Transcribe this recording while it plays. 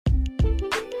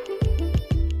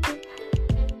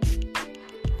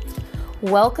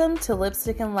Welcome to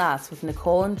Lipstick and Laughs with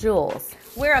Nicole and Jules.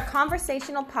 We're a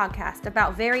conversational podcast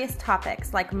about various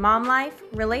topics like mom life,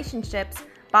 relationships,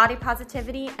 body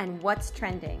positivity, and what's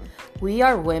trending. We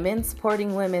are women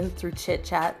supporting women through chit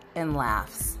chat and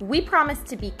laughs. We promise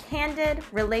to be candid,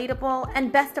 relatable,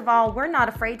 and best of all, we're not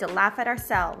afraid to laugh at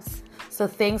ourselves. So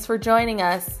thanks for joining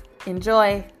us.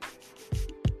 Enjoy.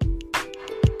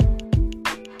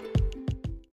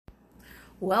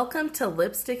 Welcome to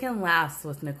Lipstick and Laughs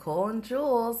with Nicole and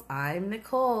Jules. I'm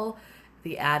Nicole,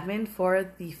 the admin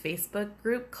for the Facebook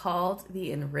group called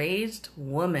The Enraged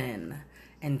Woman.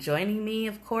 And joining me,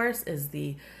 of course, is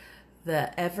the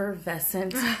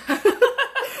effervescent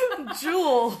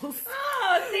Jules.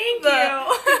 Oh, thank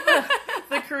you.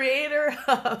 The creator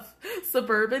of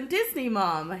Suburban Disney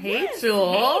Mom. Hey, yes.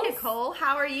 Jules. Hey, Nicole.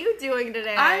 How are you doing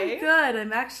today? I'm good.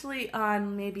 I'm actually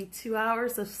on maybe 2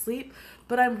 hours of sleep,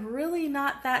 but I'm really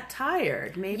not that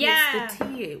tired. Maybe it's the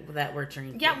tea that we're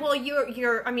drinking. Yeah, well,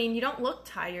 you're. I mean, you don't look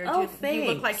tired. Oh, you thanks.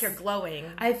 look like you're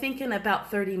glowing. I think in about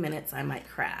 30 minutes I might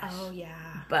crash. Oh, yeah.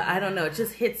 But I don't know. It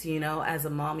just hits, as a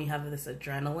mom, you have this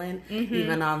adrenaline,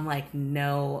 even on like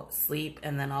no sleep.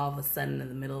 And then all of a sudden in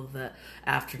the middle of the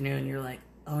afternoon, you're like,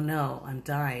 oh no, I'm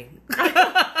dying. I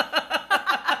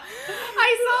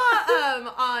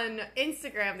saw on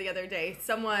Instagram the other day,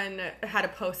 someone had a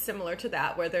post similar to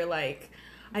that where they're like,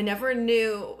 I never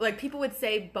knew, like people would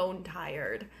say bone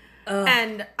tired.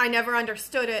 And I never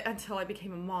understood it until I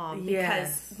became a mom.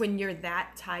 Because when you're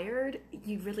that tired,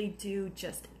 you really do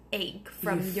just ache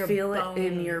from your bones. You feel it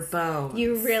in your bones.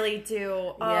 You really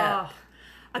do. Yeah.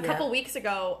 A couple weeks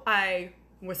ago, I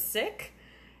was sick.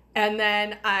 And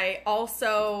then I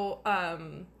also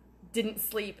didn't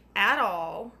sleep at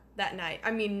all that night.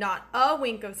 I mean, not a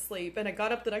wink of sleep. And I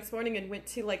got up the next morning and went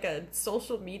to like a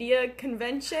social media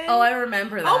convention. Oh, I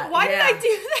remember that. Oh, why did I do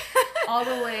that? All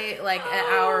the way, like an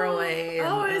hour away.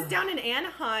 And, it was down in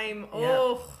Anaheim. Yeah.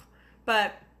 Oh,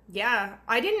 but yeah,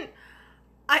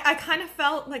 I kind of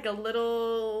felt like a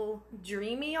little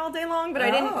dreamy all day long, but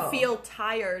I didn't feel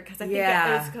tired because I think it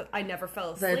was 'cause I never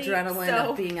fell asleep. The adrenaline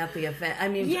of being at the event. I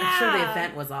mean, I'm sure the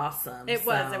event was awesome. It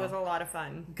was a lot of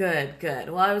fun. Good.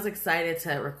 Well, I was excited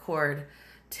to record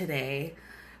today.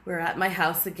 We're at my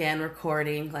house again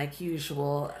recording like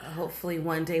usual. Hopefully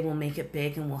one day we'll make it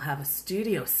big and we'll have a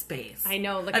studio space. I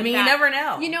know. You never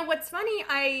know. You know what's funny?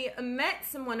 I met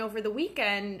someone over the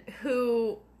weekend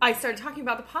who I started talking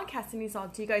about the podcast, and he's all,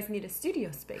 "Do you guys need a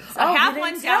studio space?" I have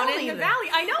one down in the valley.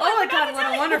 I know. Oh my God!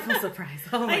 What a wonderful surprise!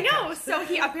 Oh my I know. Gosh. So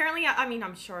he apparently, I mean,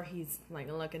 I'm sure he's like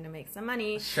looking to make some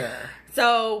money. Sure.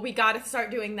 So we got to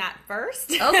start doing that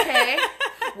first. Okay.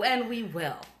 And we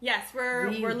will. Yes,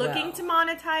 we're looking to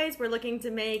monetize. We're looking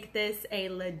to make this a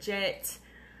legit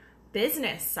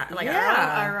business, like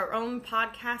our own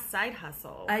podcast side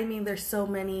hustle. I mean, there's so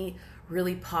many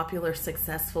really popular,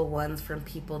 successful ones from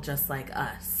people just like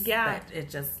us. Yeah. That it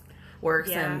just works.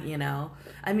 Yeah. And,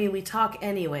 I mean, we talk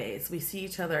anyways. We see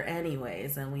each other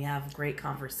anyways, and we have great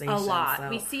conversations. A lot. So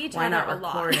we see each why other not a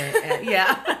record lot. it?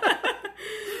 Yeah.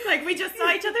 Like, we just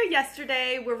saw each other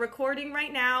yesterday. We're recording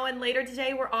right now, and later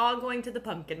today, we're all going to the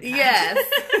pumpkin patch. Yes,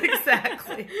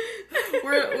 exactly.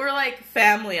 We're like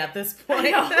family at this point.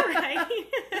 I know, right?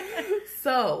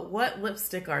 So, what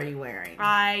lipstick are you wearing?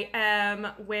 I am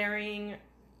wearing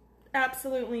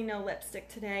absolutely no lipstick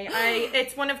today.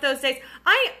 It's one of those days.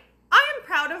 I am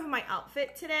proud of my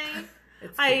outfit today.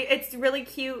 It's really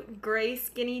cute gray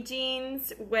skinny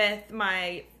jeans with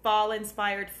my fall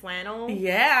inspired flannel.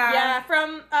 Yeah. Yeah,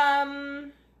 from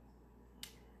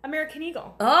American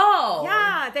Eagle. Oh.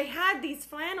 Yeah, they had these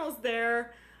flannels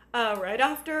there right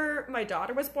after my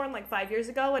daughter was born, like 5 years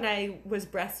ago, and I was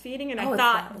breastfeeding, and I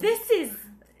thought, this is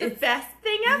the best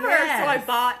thing ever. Yes. So I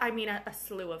bought, a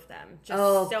slew of them. Just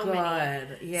so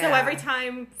many. Yeah. So every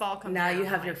time fall comes now around, you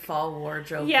have your fall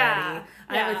wardrobe ready. Yeah.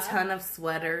 I have a ton of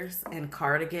sweaters and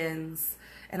cardigans,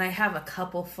 and I have a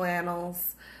couple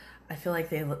flannels. I feel like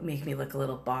they make me look a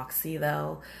little boxy,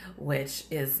 though, which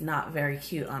is not very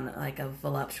cute on like a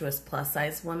voluptuous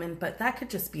plus-size woman, but that could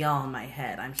just be all in my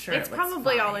head. I'm sure it's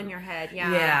probably all in your head,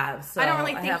 yeah. Yeah. So I don't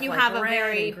really think you have a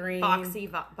very green. boxy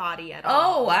body at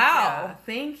all. Oh, wow. Yeah.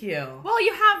 Thank you. Well,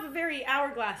 you have a very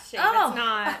hourglass shape. Oh, it's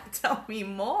not... Tell me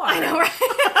more. I know,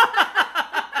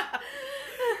 right?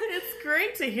 It's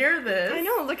great to hear this. I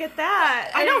know, look at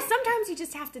that. I know, sometimes you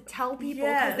just have to tell people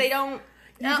because they don't...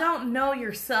 You don't know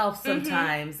yourself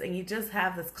sometimes, and you just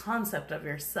have this concept of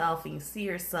yourself, and you see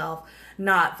yourself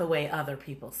not the way other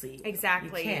people see you.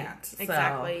 Exactly. You can't.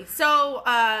 Exactly. So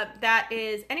that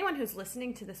is, anyone who's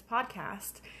listening to this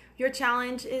podcast, your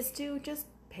challenge is to just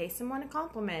pay someone a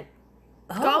compliment.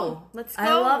 Go. Let's go.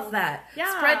 I love that.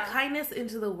 Yeah. Spread kindness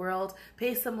into the world.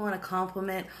 Pay someone a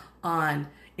compliment on,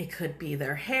 it could be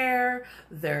their hair,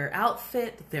 their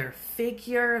outfit, their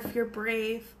figure, if you're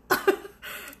brave.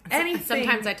 Anything.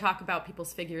 Sometimes I talk about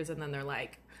people's figures and then they're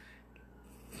like,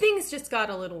 things just got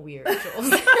a little weird,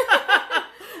 Jules.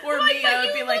 Or me, I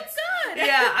would be like, good.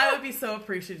 yeah, I would be so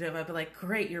appreciative. I'd be like,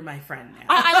 great, you're my friend now.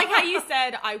 I like how you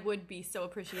said I would be so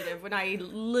appreciative when I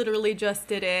literally just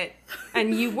did it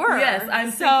and you were. Yes,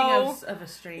 I'm thinking of a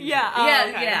stranger. Yeah,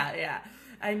 okay. Yeah.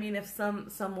 I mean, if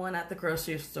someone at the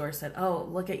grocery store said, "Oh,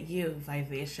 look at you,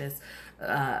 vivacious,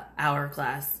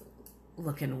 hourglass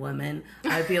looking woman,"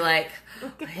 I'd be like,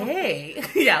 "Hey,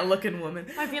 yeah, looking woman."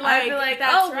 I'd be like,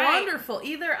 that's "Oh, right. wonderful!"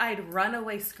 Either I'd run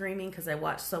away screaming because I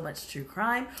watch so much true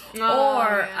crime, or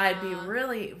yeah. I'd be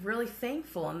really, really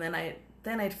thankful, and then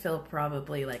I'd feel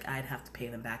probably like I'd have to pay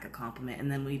them back a compliment, and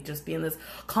then we'd just be in this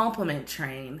compliment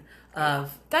train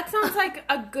of. That sounds like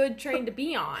a good train to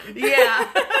be on. Yeah.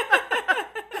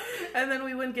 And then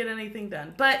we wouldn't get anything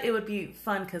done. But it would be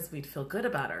fun because we'd feel good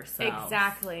about ourselves.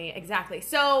 Exactly.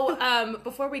 So,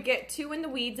 before we get too in the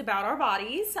weeds about our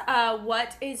bodies,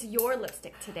 what is your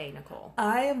lipstick today, Nicole?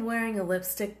 I am wearing a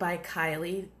lipstick by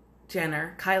Kylie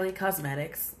Jenner, Kylie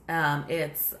Cosmetics.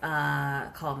 It's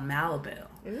called Malibu.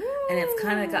 Ooh. And it's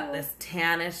kind of got this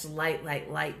tannish,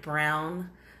 light brown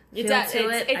feel to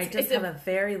it. I just have a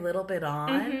very little bit on.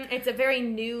 Mm-hmm. It's a very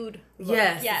nude look.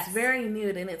 Yes, it's very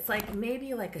nude, and it's like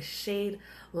maybe like a shade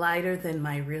lighter than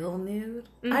my real nude.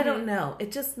 Mm-hmm. I don't know.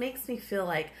 It just makes me feel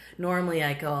like normally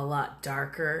I go a lot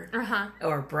darker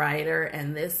or brighter,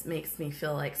 and this makes me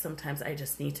feel like sometimes I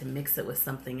just need to mix it with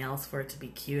something else for it to be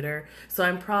cuter. So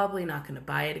I'm probably not going to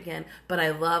buy it again, but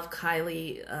I love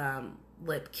Kylie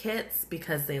lip kits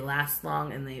because they last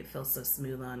long and they feel so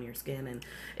smooth on your skin, and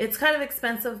it's kind of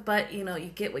expensive, but you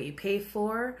get what you pay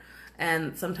for.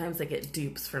 And sometimes I get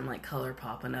dupes from like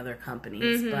ColourPop and other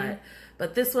companies,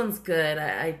 but this one's good.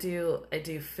 I do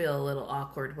feel a little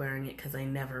awkward wearing it because I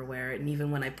never wear it, and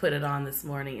even when I put it on this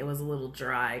morning, it was a little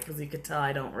dry because you could tell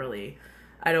I don't really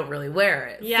wear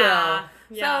it. Yeah.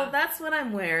 So that's what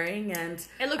I'm wearing, and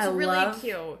it looks really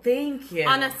cute. Thank you.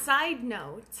 On a side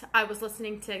note, I was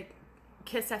listening to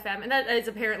Kiss FM, and that is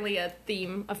apparently a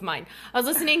theme of mine. I was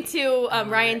listening to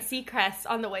Ryan Seacrest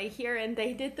on the way here, and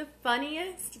they did the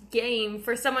funniest game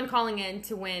for someone calling in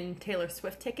to win Taylor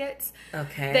Swift tickets.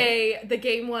 Okay. The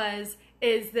game was,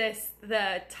 is this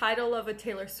the title of a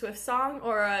Taylor Swift song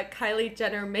or a Kylie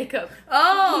Jenner makeup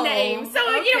name? So,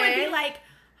 it'd be like,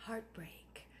 Heartbreak.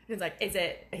 It's like, is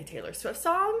it a Taylor Swift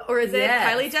song or is it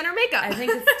Kylie Jenner makeup? I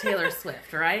think it's Taylor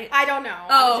Swift, right? I don't know.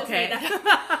 Oh, okay.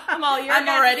 I'm all yours. I'm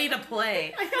all ready to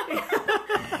play.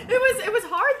 It was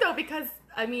hard though because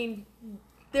I mean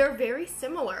they're very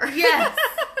similar. Yes.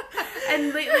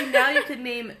 And lately now you could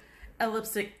name a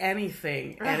lipstick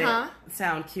anything and it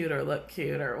sound cute or look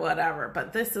cute or whatever.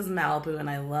 But this is Malibu and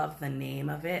I love the name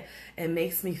of it. It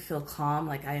makes me feel calm.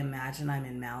 Like I imagine I'm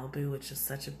in Malibu, which is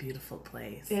such a beautiful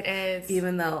place. It is.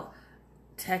 Even though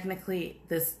technically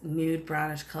this nude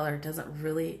brownish color doesn't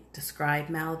really describe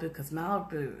Malibu because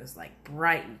Malibu is like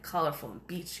bright and colorful and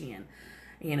beachy and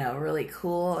really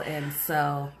cool. And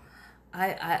so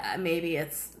I maybe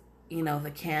it's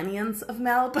the canyons of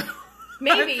Malibu.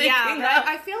 Maybe, yeah. But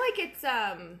I feel like it's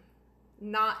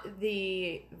not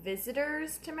the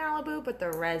visitors to Malibu, but the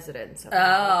residents of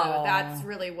Malibu. That's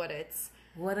really what it's.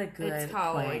 What a good it's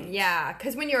calling. point. Yeah,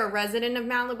 because when you're a resident of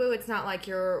Malibu, it's not like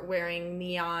you're wearing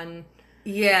neon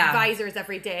visors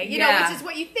every day. Which is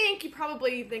what you think. You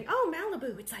probably think, oh,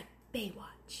 Malibu, it's like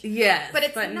Baywatch. Yes, but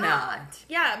it's not. No.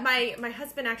 Yeah, my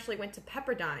husband actually went to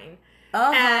Pepperdine.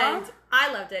 And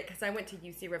I loved it because I went to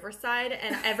UC Riverside,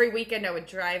 and every weekend I would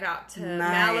drive out to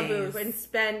Malibu and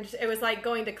spend. It was like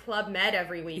going to Club Med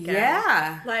every weekend.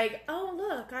 Yeah, like, oh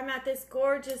look, I'm at this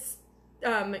gorgeous,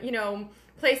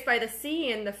 place by the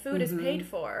sea, and the food is paid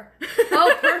for.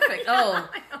 Oh, perfect. Oh,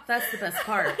 that's the best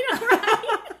part.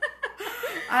 Right?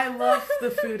 I love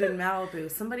the food in Malibu.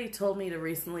 Somebody told me to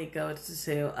recently go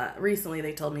to recently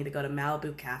they told me to go to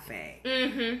Malibu Cafe.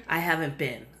 Mm-hmm. I haven't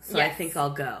been, so I think I'll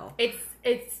go.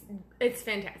 It's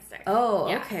fantastic. Oh,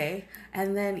 yeah. Okay.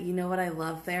 And then you know what I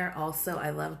love there? Also, I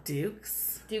love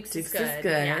Duke's. Duke's is good.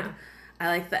 Yeah. I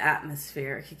like the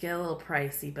atmosphere. It could get a little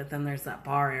pricey, but then there's that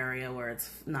bar area where it's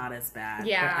not as bad.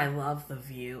 Yeah. But I love the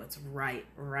view. It's right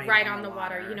on the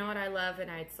water. You know what I love?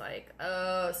 And it's like,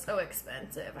 oh, so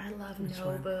expensive. I love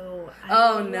Nobu.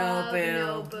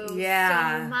 Nobu.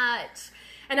 Yeah. So much.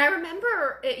 And I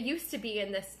remember it used to be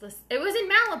in this, it was in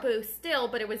Malibu still,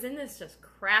 but it was in this just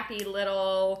crappy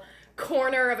little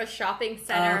corner of a shopping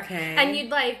center. Okay. And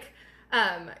you'd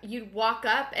you'd walk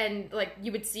up and like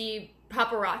you would see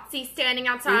paparazzi standing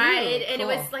outside. Ooh, and cool.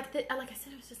 it was like I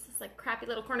said, it was just this like crappy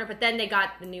little corner. But then they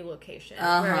got the new location.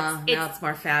 Where now it's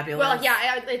more fabulous. Well,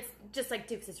 yeah, it's just like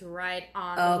Duke's is right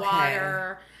on the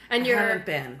water, and I haven't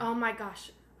been. Oh my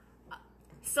gosh.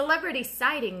 Celebrity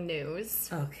sighting news.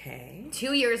 Okay.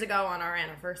 2 years ago on our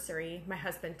anniversary, my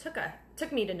husband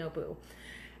took me to Nobu,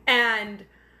 and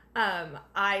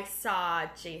I saw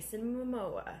Jason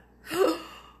Momoa.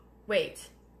 Wait,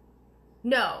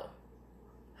 no,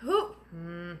 who?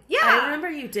 Yeah, I remember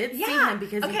you did see him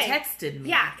because you texted me.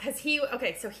 Yeah, because he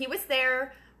was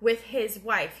there with his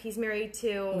wife. He's married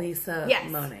to Lisa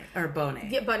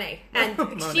Bonet. Yeah, Bonet.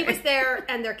 And she was there,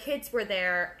 and their kids were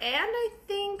there, and I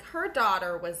think her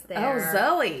daughter was there. Oh,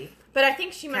 Zoe. But I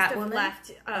think she must have Catwoman?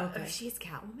 left. Okay. She's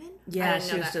Catwoman? Yeah,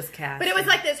 she was just cast. But it was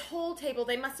like this whole table.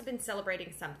 They must have been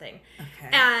celebrating something. Okay.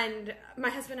 And my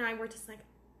husband and I were just like,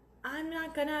 I'm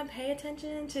not going to pay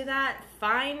attention to that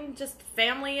fine, just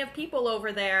family of people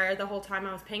over there the whole time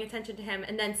I was paying attention to him.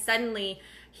 And then suddenly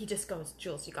he just goes,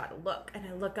 Jules, you got to look. And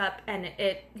I look up, and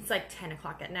it's like 10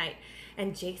 o'clock at night.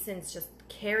 And Jason's just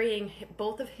carrying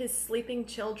both of his sleeping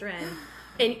children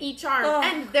in each arm. Oh.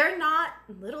 And they're not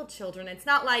little children. It's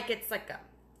not like it's like a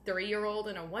 3-year-old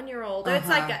and a 1-year-old. It's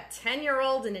like a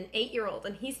 10-year-old and an 8-year-old,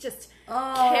 and he's just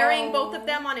carrying both of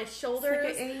them on his shoulders.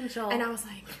 It's like an angel. And I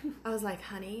was like,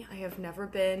 honey, I have never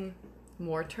been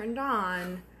more turned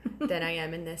on than I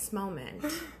am in this moment.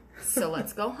 So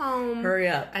let's go home. Hurry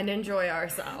up. And enjoy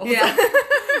ourselves. Yeah.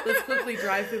 Let's quickly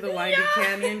drive through the windy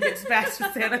canyon, get back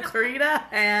to Santa Clarita,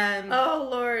 and oh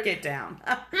Lord, get down.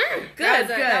 Good.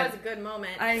 That was a good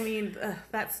moment. I mean,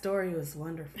 that story was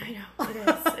wonderful. I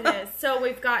know, it is. So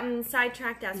we've gotten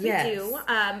sidetracked as we do.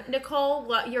 Nicole,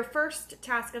 your first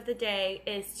task of the day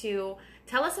is to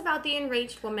tell us about the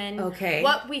Enraged Woman. Okay.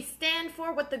 What we stand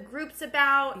for, what the group's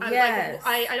about. Yes.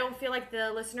 I don't feel like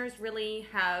the listeners really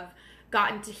have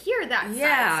gotten to hear that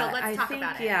side. So let's talk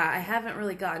about it. Yeah, I haven't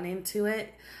really gotten into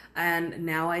it, and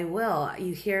now I will.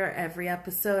 You hear every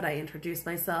episode, I introduce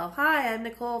myself. Hi, I'm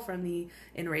Nicole from the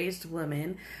Enraged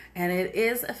Woman, and it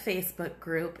is a Facebook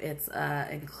group. It's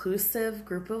an inclusive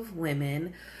group of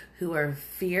women who are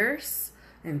fierce,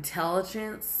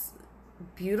 intelligent,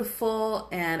 beautiful,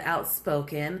 and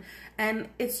outspoken. And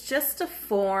it's just a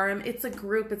forum. It's a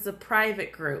group. It's a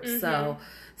private group. Mm-hmm. So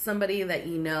somebody that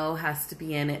you know has to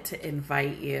be in it to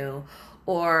invite you.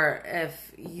 Or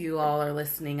if you all are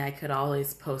listening, I could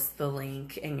always post the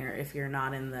link. And if you're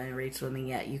not in the Enraged Women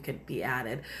yet, you could be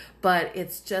added. But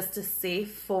it's just a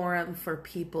safe forum for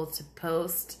people to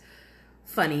post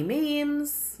funny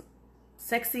memes,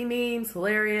 sexy memes,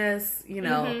 hilarious, you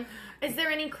know. Mm-hmm. Is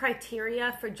there any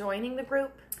criteria for joining the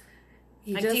group?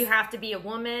 Do you have to be a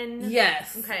woman?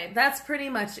 Yes. Okay. That's pretty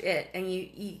much it. And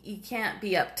you can't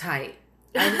be uptight.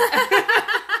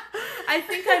 I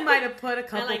think I might have put a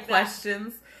couple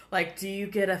questions like, do you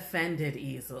get offended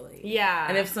easily? Yeah.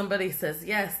 And if somebody says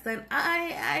yes, then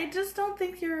I just don't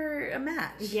think you're a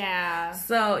match. Yeah.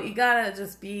 So you gotta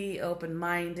just be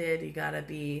open-minded. You gotta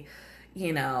be,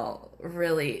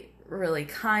 really, really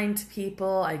kind to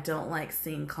people. I don't like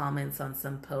seeing comments on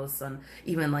some posts, on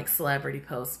even like celebrity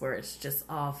posts, where it's just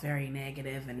all very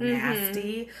negative and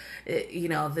nasty.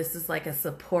 This is like a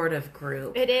supportive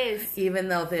group. It is. Even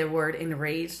though the word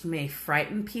enraged may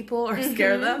frighten people or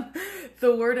scare them,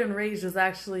 the word enraged was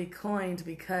actually coined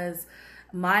because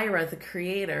Myra, the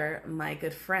creator, my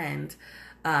good friend,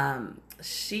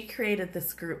 she created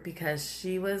this group because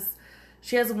she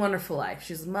has a wonderful life.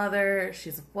 She's a mother,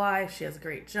 she's a wife, she has a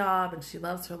great job, and she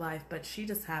loves her life, but she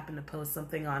just happened to post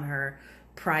something on her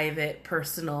private,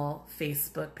 personal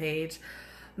Facebook page,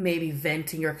 maybe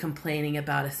venting or complaining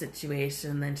about a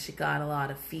situation. Then she got a lot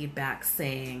of feedback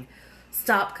saying,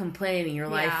 stop complaining, your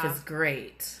life is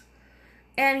great.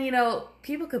 And,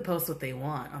 people could post what they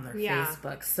want on their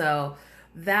Facebook. So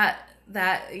that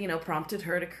prompted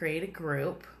her to create a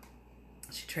group.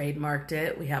 She trademarked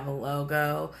it. We have a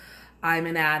logo. I'm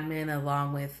an admin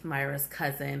along with Myra's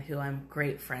cousin, who I'm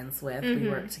great friends with. We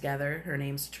work together. Her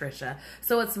name's Trisha.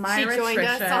 So it's Myra, She joined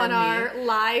Trisha, us on our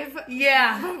live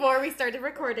before we started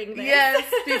recording this.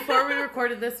 Yes, before we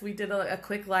recorded this, we did a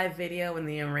quick live video in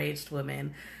the Enraged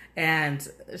Women, and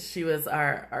she was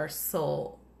our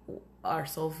sole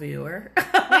viewer.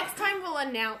 Next time we'll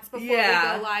announce before we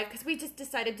go live, because we just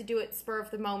decided to do it spur of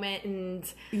the moment,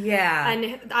 and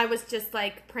I was just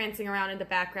like prancing around in the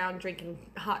background drinking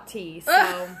hot tea.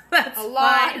 So that's a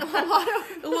lot of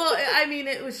well, I mean,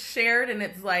 it was shared, and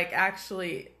it's like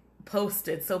actually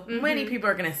posted, so many people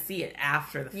are going to see it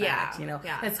after the fact.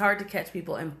 It's hard to catch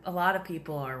people, and a lot of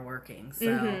people are working,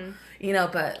 so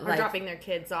but or dropping their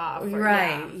kids off,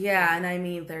 and I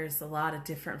mean, there's a lot of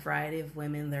different variety of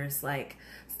women. There's like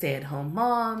stay-at-home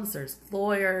moms, there's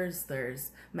lawyers,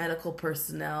 there's medical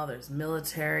personnel, there's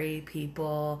military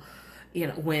people,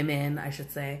 women, I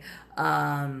should say.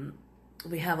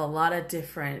 We have a lot of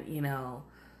different,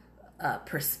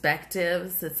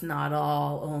 perspectives. It's not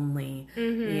all only,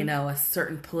 a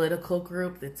certain political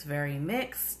group. It's very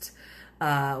mixed.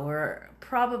 We're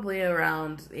probably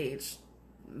around age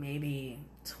maybe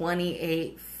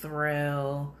 28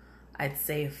 through, I'd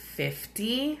say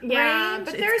 50 range.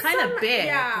 But there's kind of big.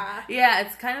 Yeah,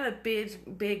 it's kind of a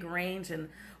big range, and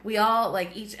we all,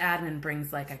 like, each admin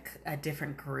brings like a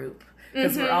different group.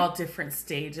 Because we're all different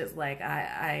stages. Like,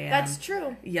 I am that's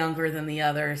true. Younger than the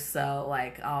others. So,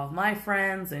 like, all of my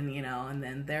friends and, and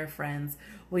then their friends,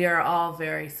 we are all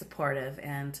very supportive.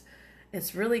 And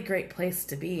it's really a great place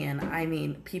to be. And, I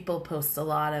mean, people post a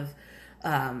lot of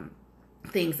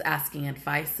things asking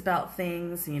advice about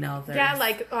things.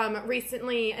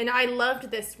 Recently, and I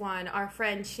loved this one. Our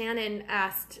friend Shannon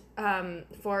asked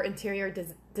for interior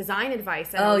design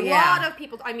advice, and a lot of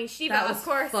people. I mean, Shiva, that was of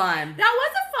course, fun. That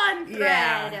was a fun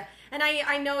thread. Yeah. And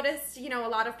I noticed, a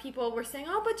lot of people were saying,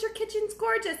 "Oh, but your kitchen's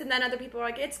gorgeous," and then other people were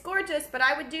like, "It's gorgeous, but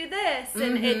I would do this,"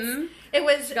 and it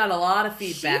was. She got a lot of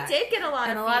feedback. She did get a lot of feedback.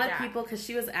 And a lot of people, because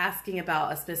she was asking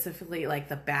about specifically like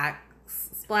the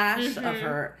backsplash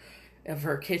of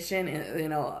her kitchen,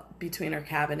 between her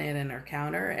cabinet and her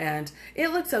counter, and it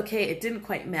looked okay. It didn't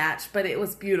quite match, but it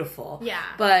was beautiful. Yeah.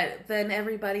 But then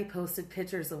everybody posted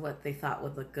pictures of what they thought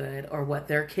would look good or what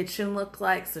their kitchen looked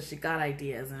like, so she got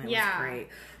ideas, and it was great.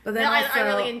 But then I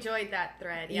really enjoyed that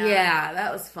thread. Yeah,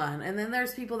 that was fun. And then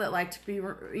there's people that like to be,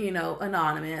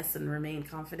 anonymous and remain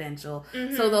confidential.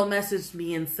 So they'll message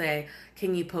me and say,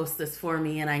 "Can you post this for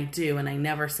me?" And I do, and I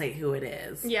never say who it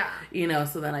is. Yeah.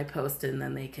 So then I post it, and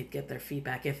then they could get their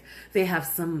feedback. If they have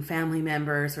some family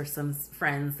members or some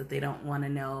friends that they don't want to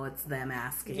know, it's them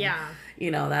asking. Yeah.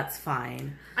 That's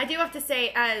fine. I do have to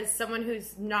say, as someone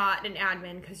who's not an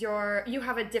admin, because you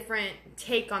have a different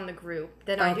take on the group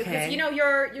than I do. Because,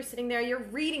 you're sitting there, you're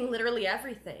reading literally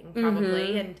everything,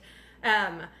 probably. And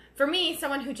for me,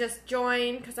 someone who just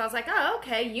joined, because I was like, oh,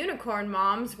 okay, unicorn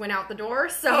moms went out the door,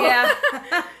 so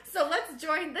so let's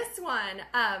join this one.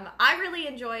 I really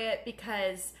enjoy it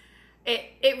because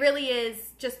it really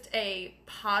is just a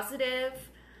positive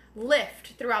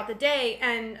lift throughout the day,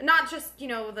 and not just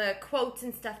the quotes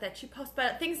and stuff that you post,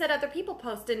 but things that other people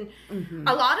post. And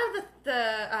a lot of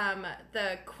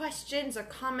the questions or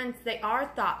comments, they are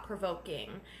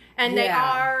thought-provoking, and they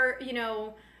are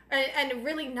and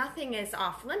really nothing is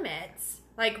off limits.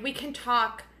 Like, we can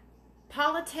talk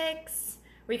politics,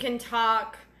 we can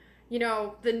talk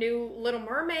the new Little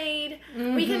Mermaid,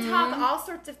 we can talk all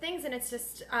sorts of things, and it's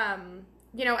just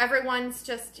everyone's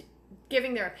just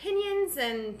giving their opinions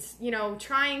and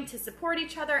trying to support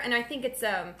each other. And I think it's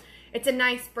a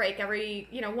nice break. Every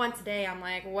once a day, I'm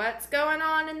like, what's going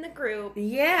on in the group?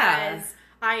 Because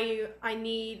I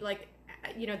need, like,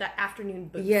 that afternoon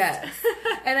boost. Yes.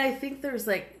 And I think there's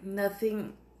like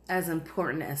nothing as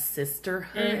important as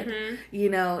sisterhood.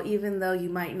 Even though you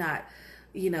might not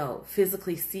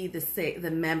physically see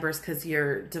the members because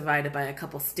you're divided by a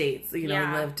couple states,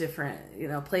 live different,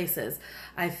 places.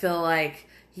 I feel like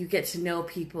you get to know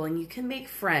people and you can make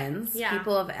friends. Yeah.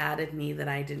 People have added me that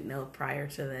I didn't know prior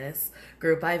to this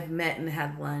group. I've met and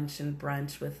had lunch and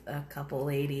brunch with a couple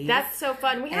ladies. That's so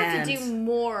fun. We have to do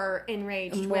more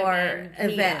Enraged Women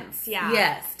events. Yeah.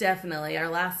 Yes, definitely. Our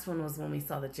last one was when we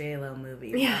saw the J-Lo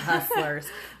movie, The Hustlers.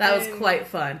 That was quite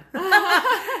fun.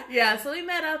 Yeah, so we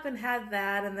met up and had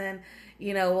that, and then,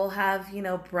 we'll have,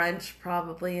 brunch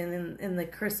probably, and in the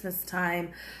Christmas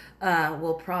time,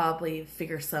 we'll probably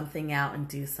figure something out and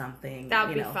do something. That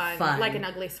would be fun. Like an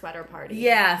ugly sweater party.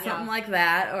 Yeah, something like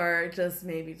that, or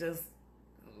maybe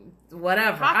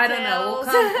whatever. Cocktails.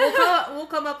 I don't know. We'll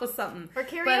come up with something. Or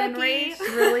karaoke. But Enraged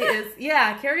really is.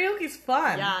 Yeah, karaoke's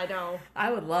fun. Yeah, I know.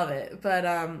 I would love it, but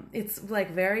it's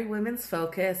like very women's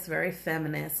focused, very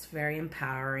feminist, very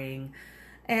empowering.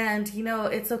 And,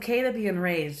 it's okay to be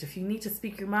enraged. If you need to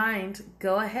speak your mind,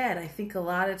 go ahead. I think a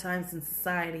lot of times in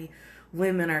society,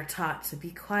 women are taught to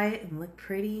be quiet and look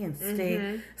pretty and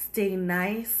stay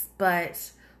nice,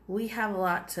 but we have a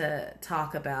lot to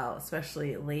talk about,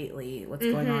 especially lately, what's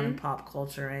going on in pop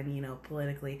culture and,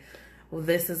 politically. Well,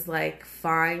 this is like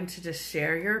fine to just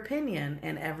share your opinion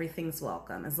and everything's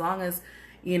welcome. As long as,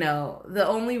 the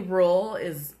only rule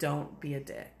is don't be a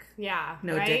dick. Yeah.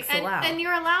 No dicks allowed. And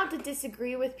you're allowed to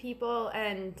disagree with people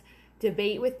and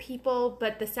debate with people,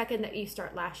 but the second that you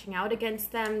start lashing out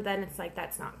against them, then it's like,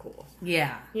 that's not cool.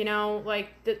 Yeah. You know,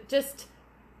 like,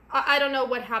 I don't know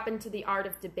what happened to the art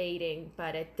of debating,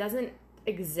 but it doesn't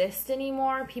exist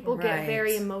anymore. People get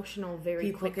very emotional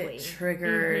very quickly. People get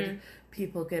triggered.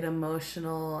 People get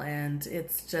emotional, and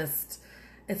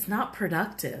it's not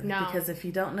productive. No. Because if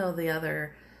you don't know the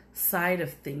other side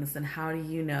of things, then how do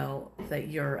you know that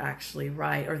you're actually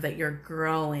right, or that you're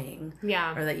growing?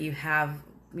 Yeah. Or that you have,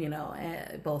 you know,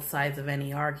 both sides of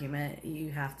any argument.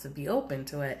 You have to be open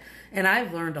to it. And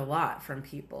I've learned a lot from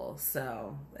people.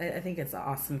 So I think it's an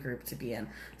awesome group to be in.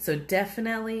 So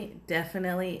definitely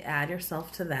add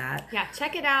yourself to that. Yeah,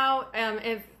 check it out.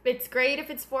 If it's great if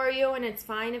it's for you, and it's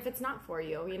fine if it's not for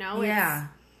you, you know? Yeah.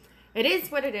 It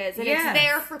is what it is. And it's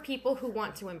there for people who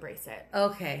want to embrace it.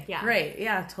 Okay. Yeah. Great.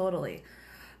 Yeah, totally.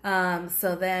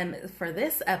 So then for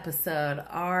this episode,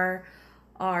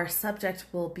 our subject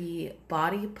will be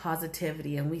body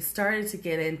positivity, and we started to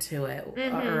get into it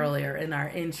earlier in our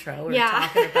intro. We were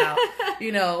talking about,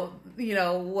 you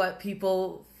know, what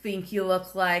people think you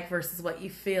look like versus what you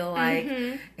feel like.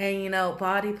 And, you know,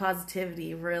 body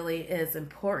positivity really is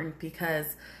important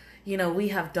because, you know, we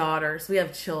have daughters, we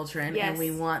have children, and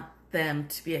we want them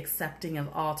to be accepting of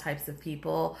all types of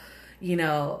people. You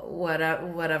know,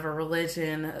 whatever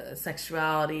religion,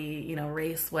 sexuality, you know,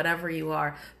 race, whatever you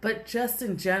are. But just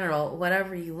in general,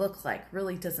 whatever you look like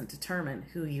really doesn't determine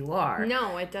who you are.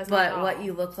 No, it doesn't. But what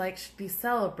you look like should be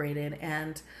celebrated.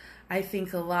 And I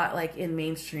think a lot, like in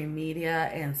mainstream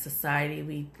media and society,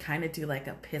 we kind of do like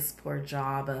a piss poor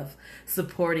job of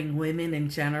supporting women in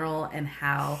general, and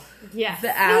how the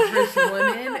average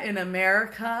woman in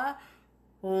America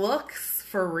looks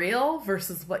for real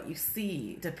versus what you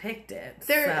see depicted.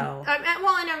 Well,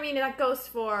 and I mean, that goes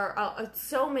for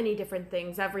so many different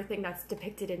things. Everything that's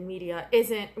depicted in media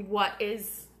isn't what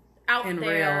is out in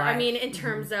there. Real life. I mean, in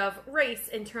terms of race,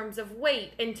 in terms of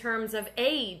weight, in terms of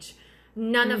age,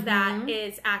 none of that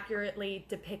is accurately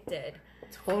depicted.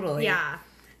 Totally. Yeah.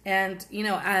 And, you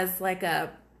know, as like a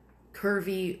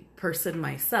curvy person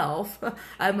myself,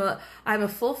 I'm a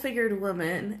full-figured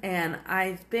woman, and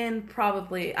I've been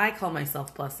I call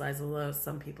myself plus size, although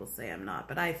some people say I'm not,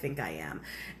 but I think I am,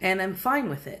 and I'm fine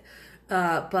with it.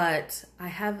 But I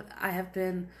have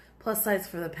been plus size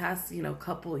for the past, you know,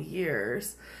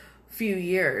 few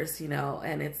years, you know,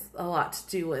 and it's a lot to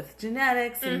do with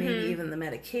genetics and maybe even the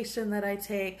medication that I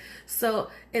take.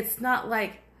 So it's not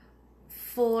like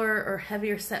fuller or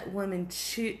heavier set women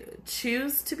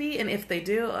choose to be, and if they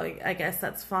do, I guess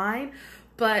that's fine.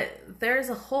 But there's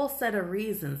a whole set of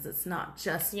reasons. It's not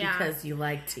just because you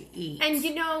like to eat. And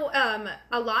you know,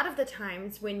 a lot of the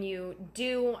times when you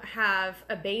do have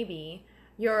a baby,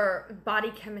 your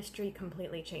body chemistry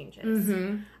completely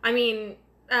changes. I mean,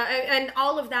 and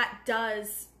all of that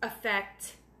does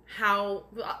affect how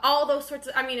all those sorts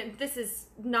of, I mean, this is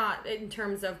not in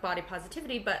terms of body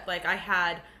positivity, but like I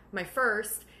had my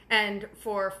first, and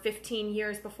for 15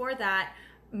 years before that,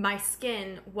 my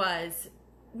skin was,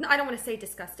 I don't want to say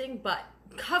disgusting, but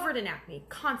covered in acne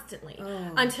constantly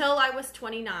until I was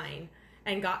 29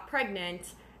 and got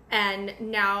pregnant, and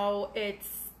now it's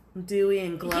dewy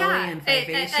and glowy and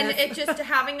vivacious. And it just,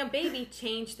 having a baby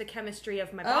changed the chemistry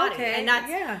of my body. Okay. And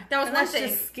that was one thing.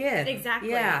 Just skin.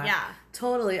 Exactly. Yeah.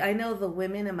 Totally. I know the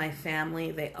women in my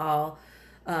family, they all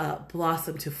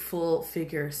blossom to full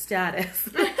figure status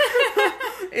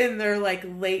in their like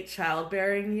late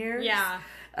childbearing years. Yeah.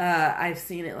 I've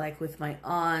seen it like with my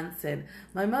aunts, and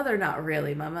my mother, not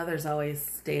really. My mother's always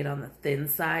stayed on the thin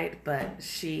side, but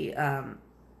she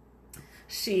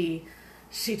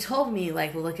told me,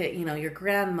 like, look at, you know, your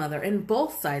grandmother, and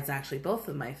both sides, actually, both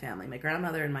of my family, my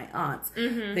grandmother and my aunts,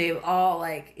 they've all,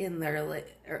 like, in their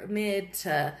mid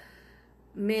to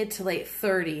late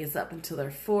 30s up into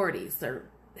their 40s, they're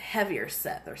heavier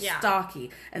set, they're stocky,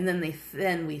 and then we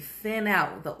thin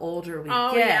out the older we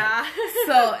get.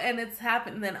 So, and it's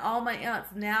happened. And then all my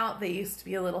aunts, now, they used to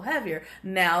be a little heavier,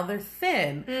 now they're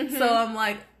thin. So I'm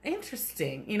like,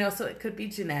 interesting, you know. So it could be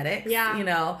genetics, you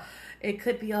know. It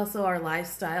could be also our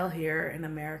lifestyle here in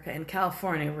America. In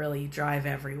California, really, you drive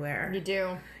everywhere. You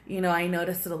do. You know, I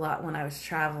noticed it a lot when I was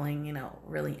traveling, you know,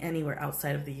 really anywhere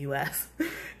outside of the U.S.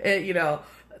 You know,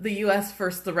 the U.S.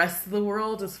 versus the rest of the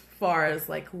world as far as,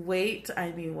 like, weight.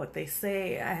 I mean, what they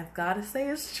say, I have got to say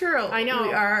is true. I know.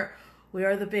 We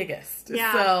are the biggest.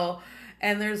 Yeah. So,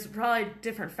 and there's probably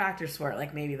different factors for it,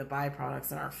 like maybe the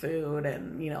byproducts in our food,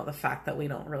 and, you know, the fact that we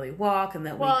don't really walk, and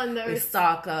that we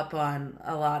stock up on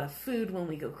a lot of food when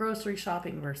we go grocery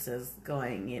shopping versus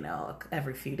going, you know,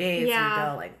 every few days. We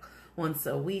go like once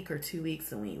a week or 2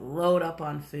 weeks, and we load up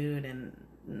on food, and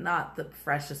not the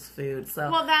freshest food. So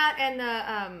well, that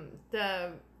and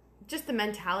the just the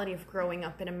mentality of growing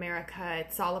up in America,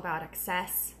 it's all about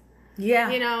excess. Yeah.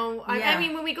 You know, I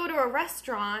mean, when we go to a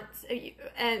restaurant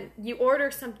and you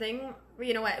order something,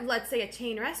 you know, let's say a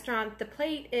chain restaurant, the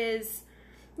plate is,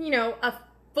 you know, a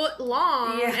foot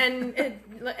long, and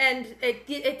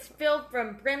it's filled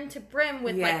from brim to brim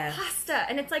with like pasta,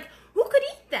 and it's like, who could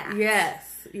eat that?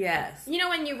 Yes. You know,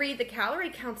 when you read the calorie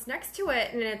counts next to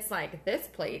it, and it's like, this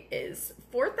plate is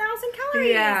 4,000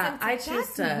 calories. Yeah, like, I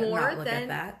choose to not look at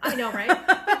that. I know, right?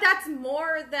 But that's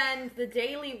more than the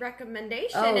daily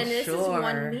recommendation, and this is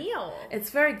one meal. It's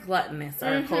very gluttonous,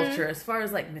 our culture, as far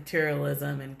as like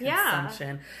materialism and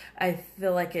consumption. I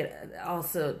feel like it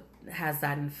also has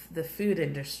that in the food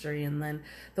industry, and then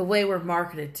the way we're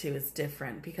marketed to is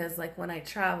different, because like when I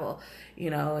travel, you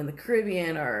know, in the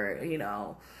Caribbean or, you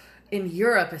know, in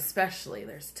Europe especially,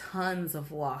 there's tons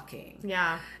of walking.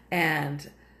 Yeah.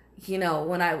 And, you know,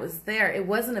 when I was there, it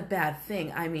wasn't a bad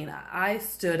thing. I mean, I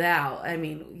stood out. I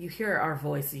mean, you hear our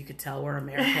voice, you could tell we're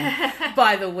American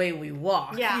by the way we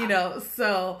walk, you know,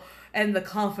 so, and the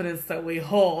confidence that we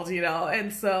hold, you know,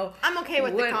 and so. I'm okay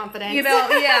with the confidence. You know,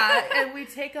 and we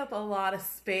take up a lot of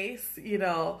space, you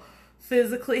know,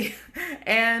 physically,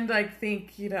 and I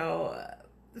think, you know,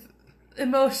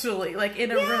 emotionally, like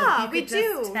in a room. Yeah, we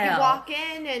do. We walk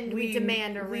in and we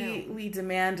demand a room. We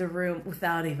demand a room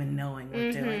without even knowing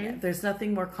we're doing it. There's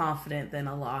nothing more confident than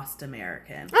a lost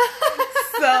American.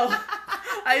 So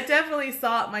I definitely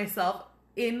saw it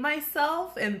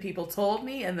myself, and people told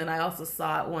me, and then I also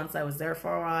saw it once I was there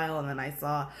for a while, and then I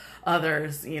saw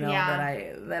others, you know,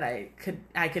 that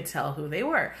I could tell who they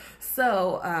were.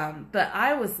 So, but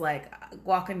I was like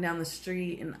walking down the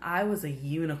street, and I was a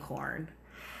unicorn.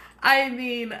 I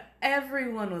mean,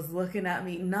 everyone was looking at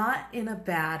me, not in a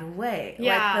bad way.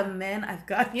 Yeah. Like the men, I've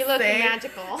got to You look say,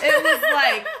 magical. It was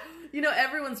like, you know,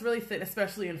 everyone's really thin,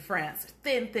 especially in France.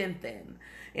 Thin.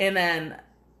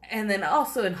 And then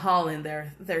also in Holland,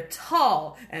 they're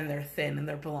tall and they're thin and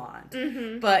they're blonde.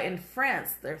 Mm-hmm. But in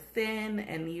France, they're thin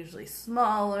and usually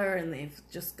smaller, and they've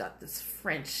just got this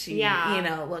Frenchy, you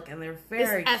know, look, and they're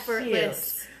very this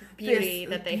effortless cute. Beauty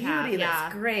that they have.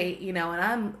 That's great, you know, and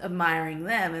I'm admiring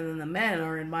them, and then the men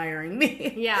are admiring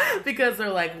me. Yeah. Because they're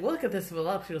like, look at this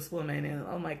voluptuous woman, and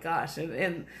oh my gosh,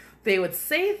 and they would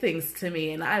say things to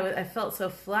me, and I felt so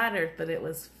flattered, but it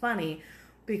was funny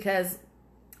because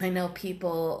I know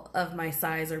people of my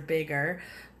size or bigger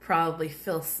probably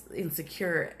feel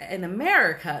insecure in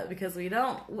America because we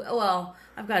don't. Well,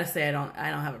 I've got to say I don't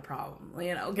have a problem,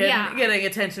 you know, getting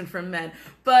attention from men.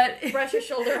 But brush your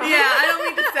shoulder off. Yeah, I don't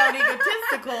mean to sound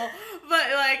egotistical,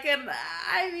 but like, and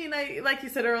I mean, like you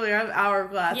said earlier, I'm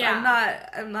hourglass. Yeah.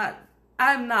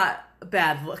 I'm not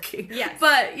bad looking. Yes.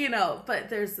 But you know,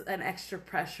 there's an extra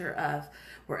pressure of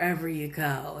wherever you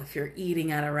go. If you're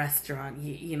eating at a restaurant,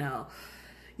 you know.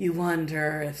 You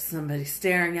wonder if somebody's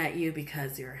staring at you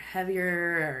because you're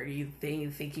heavier, or you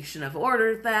think you shouldn't have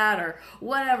ordered that, or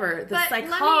whatever.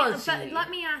 Psychology.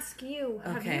 Let me ask you,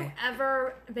 have you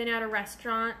ever been at a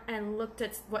restaurant and looked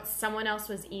at what someone else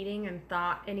was eating and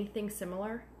thought anything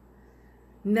similar?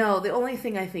 No, the only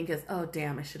thing I think is, oh,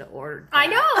 damn, I should have ordered that. I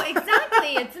know,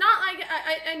 exactly. It's not like,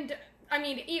 I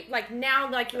mean, like now,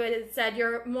 like you had said,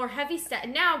 you're more heavy set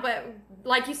now, but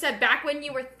like you said, back when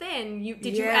you were thin,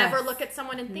 did you ever look at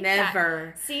someone and think that?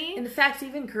 Never. See? In fact,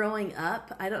 even growing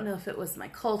up, I don't know if it was my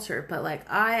culture, but like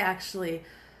I actually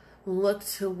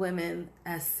looked to women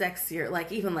as sexier,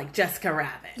 like even like Jessica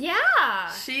Rabbit.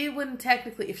 Yeah. She wouldn't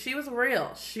technically, if she was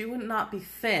real, she would not be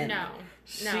thin. No.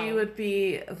 She would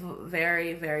be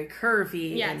very, very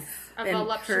curvy. Yes. A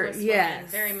voluptuous woman.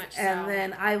 Very much so. And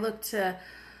then I looked to,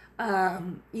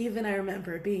 even I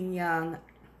remember being young,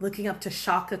 looking up to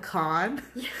Shaka Khan.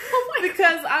 Oh my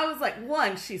because I was like,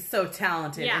 one, she's so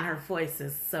talented and her voice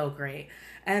is so great.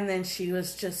 And then she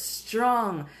was just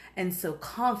strong and so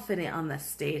confident on the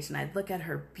stage. And I'd look at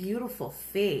her beautiful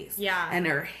face and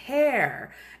her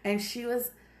hair. And she was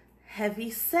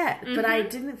heavy set. Mm-hmm. But I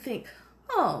didn't think,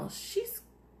 oh, she's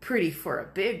pretty for a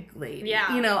big lady.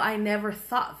 Yeah. You know, I never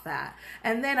thought that.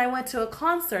 And then I went to a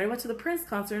concert. I went to the Prince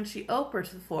concert, and she opened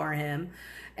for him.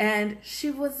 And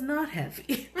she was not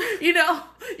heavy. You know,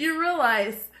 you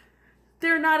realize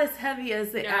they're not as heavy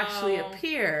as they actually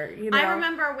appear. You know, I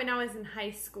remember when I was in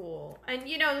high school, and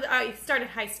you know, I started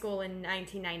high school in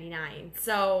 1999,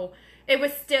 so it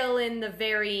was still in the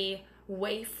very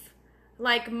waif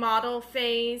like model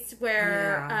phase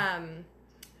where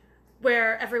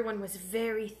everyone was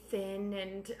very thin,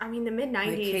 and I mean the mid 90s.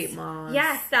 Like Kate Moss.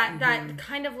 Yes, that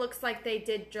kind of looks like they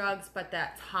did drugs, but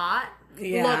that's hot.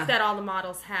 Look that all the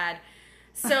models had.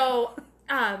 So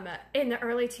in the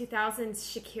early 2000s,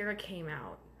 Shakira came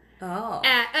out. Oh,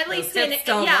 at least in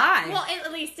lie. Well,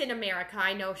 at least in America,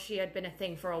 I know she had been a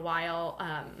thing for a while,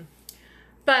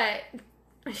 but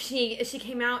she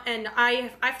came out, and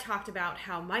I've talked about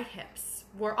how my hips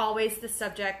were always the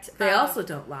subject. They also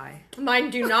don't lie. Mine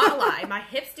do not lie. My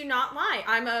hips do not lie.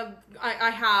 I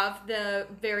have the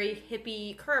very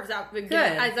hippie curves. Good.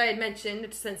 As I had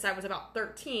mentioned, since I was about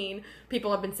 13,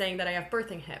 people have been saying that I have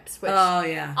birthing hips, which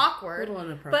awkward. A little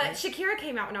inappropriate. But Shakira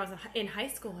came out when I was in high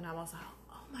school, and I was like,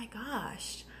 oh my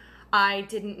gosh. I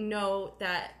didn't know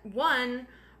that, one,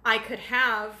 I could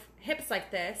have hips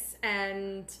like this,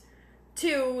 and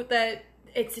two, that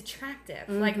it's attractive.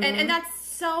 Mm-hmm. Like, and that's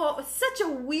such a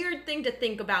weird thing to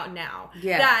think about now.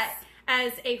 Yes. That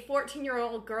as a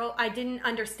 14-year-old girl, I didn't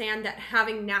understand that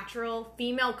having natural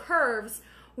female curves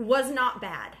was not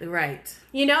bad. Right.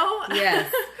 You know?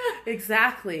 Yes,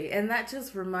 exactly. And that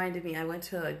just reminded me, I went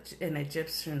to an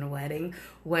Egyptian wedding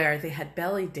where they had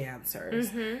belly dancers,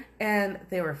 and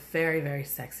they were very, very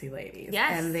sexy ladies.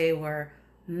 Yes. And they were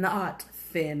not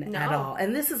thin at all.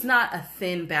 And this is not a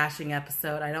thin bashing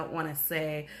episode. I don't want to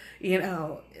say,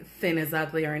 thin is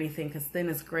ugly or anything, because thin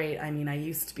is great. I mean, I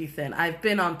used to be thin. I've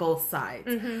been on both sides.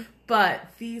 Mm-hmm. But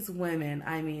these women,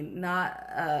 I mean, not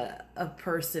a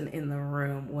person in the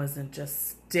room wasn't just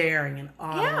staring and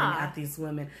awing at these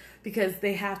women, because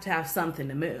they have to have something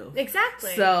to move.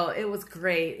 Exactly. So it was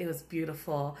great. It was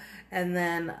beautiful. And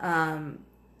then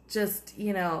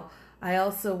I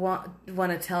also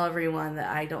want to tell everyone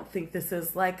that I don't think this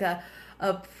is like a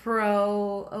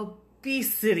pro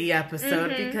obesity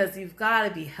episode, because you've got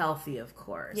to be healthy, of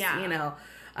course. Yeah.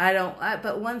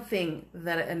 But one thing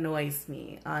that annoys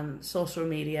me on social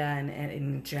media and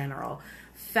in general,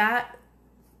 fat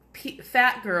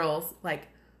girls, like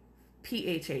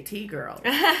PHAT girls.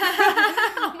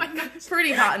 Oh my gosh.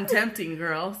 Pretty hot and tempting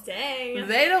girls. Dang.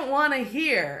 They don't want to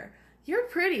hear, you're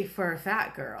pretty for a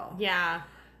fat girl. Yeah.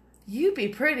 You'd be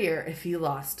prettier if you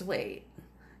lost weight.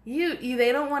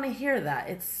 They don't want to hear that.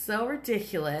 It's so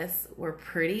ridiculous. We're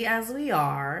pretty as we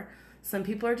are. Some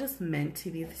people are just meant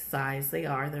to be the size they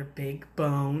are. They're big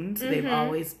boned. Mm-hmm. They've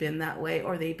always been that way,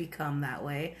 or they become that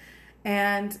way.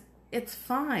 And it's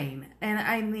fine. And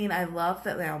I mean, I love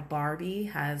that now Barbie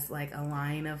has like a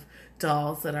line of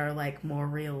dolls that are like more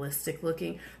realistic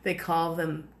looking. I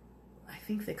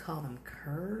think they call them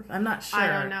Curve. I'm not sure. I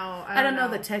don't know. I don't know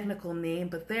the technical name,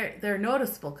 but they're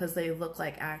noticeable because they look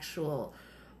like actual,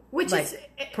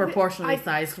 proportionally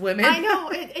sized women. I know.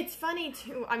 It's funny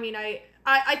too. I mean, I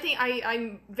think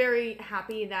I'm very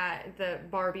happy that the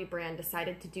Barbie brand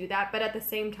decided to do that, but at the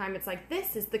same time, it's like,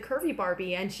 this is the curvy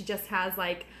Barbie, and she just has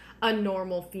like a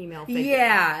normal female figure.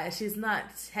 Yeah, she's not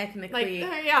technically she's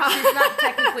not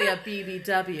technically a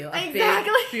BBW, a big,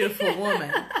 beautiful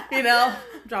woman.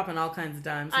 Dropping all kinds of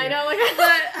dimes here. I know,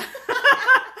 but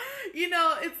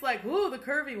it's like, ooh, the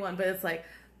curvy one, but it's like,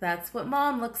 that's what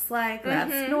mom looks like.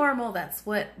 That's normal. That's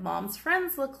what mom's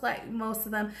friends look like, most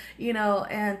of them,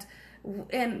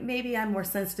 and maybe I'm more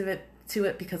sensitive to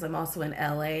it because I'm also in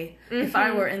LA. If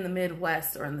I were in the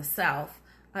Midwest or in the South,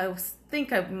 I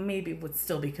think I maybe would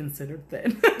still be considered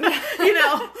thin.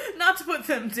 Not to put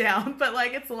them down, but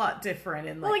like it's a lot different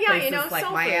in places like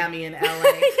Soul Miami and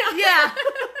LA. Yeah.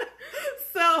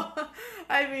 So,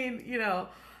 I mean,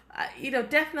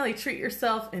 definitely treat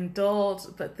yourself, indulge,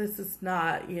 but this is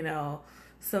not,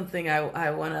 something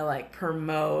I want to like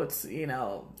promote,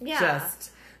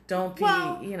 just don't be,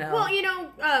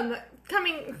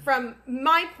 coming from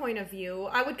my point of view,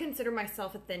 I would consider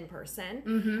myself a thin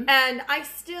person, and I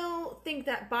still think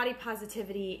that body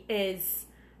positivity is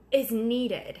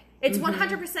needed. It's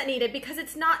 100% needed, because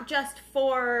it's not just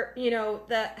for,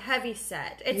 the heavy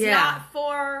set. It's not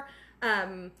for,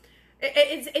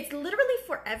 it's literally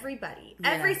for everybody.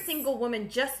 Yes. Every single woman,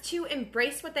 just to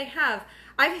embrace what they have.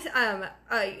 I've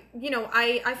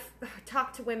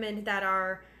talked to women that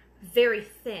are very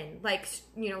thin, like,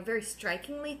 very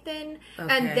strikingly thin,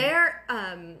 and they're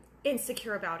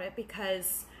insecure about it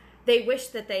because they wish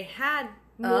that they had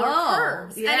more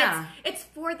curves. Yeah. And it's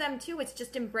for them too. It's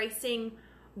just embracing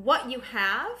what you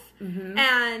have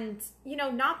and,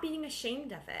 not being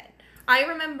ashamed of it. I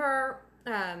remember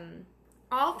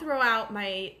all throughout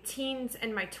my teens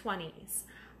and my 20s,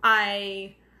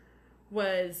 I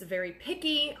was very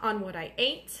picky on what I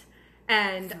ate.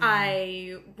 And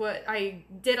I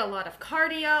did a lot of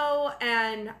cardio,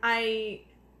 and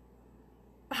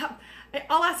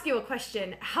I'll ask you a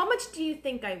question. How much do you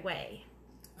think I weigh?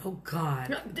 Oh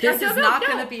God, this is not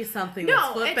going to be something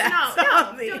that's flipped back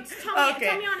on me. Tell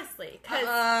me honestly. 'Cause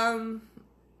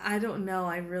I don't know.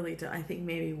 I really don't. I think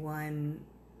maybe 110.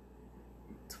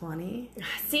 20.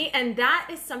 See, and that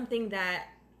is something that,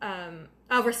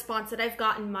 a response that I've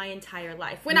gotten my entire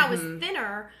life. When I was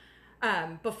thinner,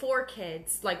 before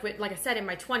kids, like I said, in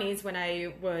my 20s, when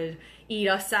I would eat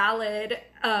a salad,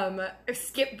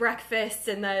 skip breakfast,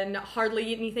 and then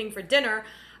hardly eat anything for dinner,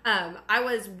 I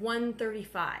was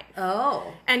 135.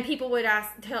 Oh. And people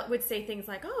would say things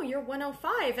like, "Oh, you're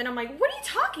 105," and I'm like, "What are you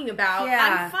talking about?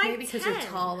 Yeah, I'm 5'10". maybe because you're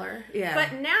taller. Yeah.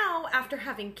 But now, after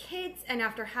having kids and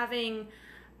after having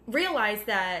realized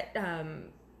that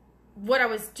what I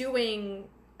was doing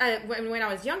when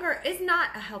I was younger is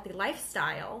not a healthy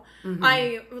lifestyle. I'm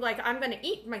going to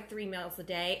eat my 3 meals a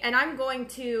day, and I'm going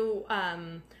to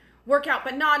work out,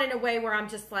 but not in a way where I'm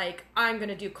just like, I'm going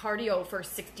to do cardio for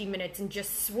 60 minutes and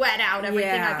just sweat out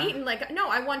everything I've eaten. Like, no,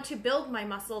 I want to build my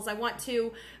muscles. I want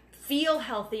to feel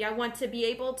healthy. I want to be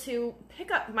able to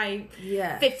pick up my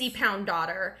 50-pound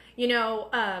daughter. You know,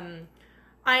 now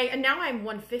I'm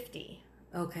 150.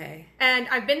 Okay. And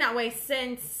I've been that way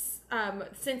since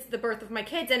the birth of my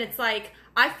kids, and it's like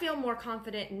I feel more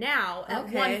confident now at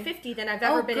 150 than I've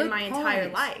ever been in my entire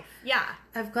life. Yeah.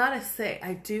 I've got to say,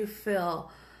 I do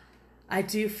feel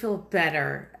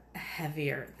better,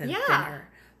 heavier than thinner,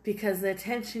 because the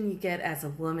attention you get as a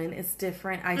woman is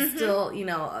different. I still, you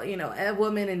know, a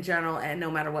woman in general, and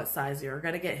no matter what size you're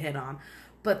going to get hit on.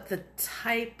 But the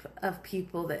type of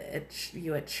people that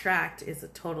you attract is a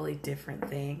totally different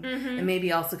thing. And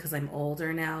maybe also because I'm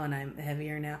older now and I'm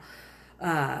heavier now.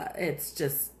 It's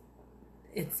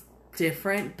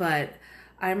different. But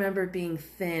I remember being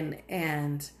thin,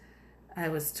 and I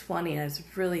was 20. I was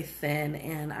really thin,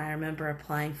 and I remember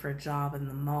applying for a job in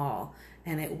the mall.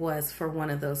 And it was for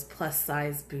one of those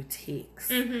plus-size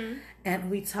boutiques. And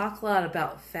we talk a lot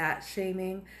about fat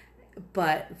shaming.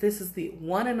 But this is the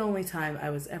one and only time I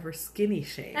was ever skinny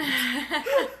shamed.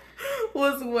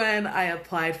 Was when I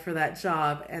applied for that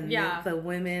job, and the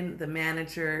women, the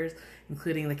managers,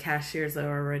 including the cashiers that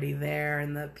were already there,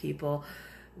 and the people,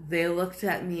 they looked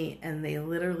at me and they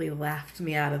literally laughed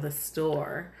me out of the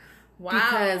store. Wow.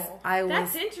 Because I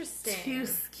was too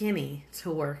skinny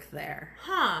to work there.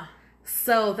 Huh.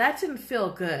 So that didn't feel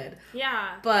good.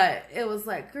 Yeah. But it was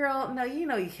like, girl, no, you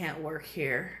know you can't work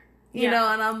here. You know,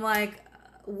 and I'm like,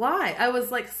 why? I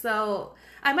was like,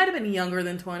 I might have been younger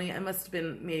than 20. I must have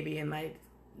been maybe in my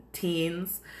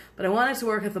teens. But I wanted to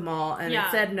work at the mall, and it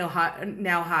said now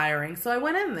hiring. So I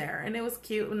went in there, and it was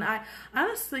cute. And I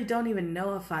honestly don't even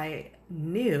know if I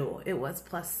knew it was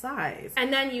plus size.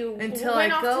 And then you went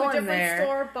off to a different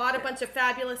store, bought a bunch of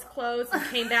fabulous clothes, and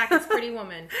came back as Pretty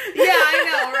Woman. Yeah, I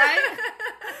know, right?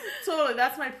 Totally.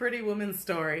 That's my Pretty Woman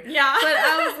story. Yeah. But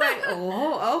I was like,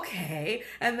 oh, okay.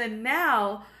 And then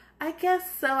now, I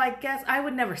guess I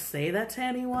would never say that to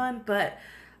anyone, but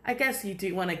I guess you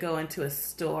do want to go into a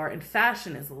store, and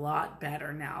fashion is a lot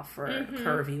better now for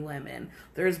curvy women.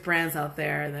 There's brands out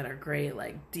there that are great,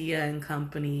 like Dia and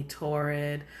Company,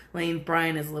 Torrid. Lane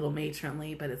Bryant is a little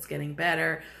matronly, but it's getting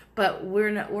better. But we're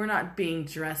not being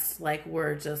dressed like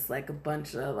we're just like a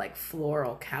bunch of like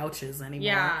floral couches anymore.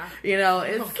 Yeah. You know,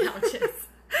 it's couches.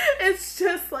 It's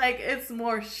just like, it's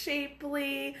more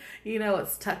shapely, you know,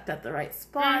 it's tucked at the right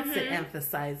spots. It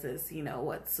emphasizes, you know,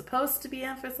 what's supposed to be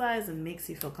emphasized and makes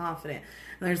you feel confident.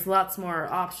 And there's lots more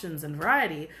options and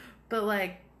variety. But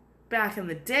like back in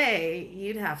the day,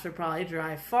 you'd have to probably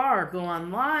drive far, go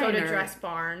online. Go to Dress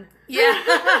Barn. Yeah.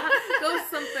 Go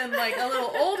something like a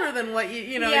little older than what you're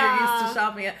used to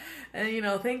shopping at. And, you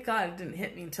know, thank God it didn't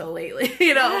hit me until lately,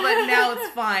 you know, but now it's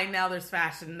fine. Now there's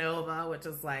Fashion Nova, which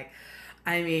is like,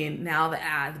 I mean, now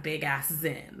the big ass is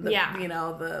in. You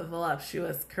know, the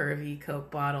voluptuous, curvy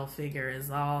Coke bottle figure is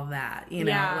all that. You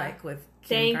know, like with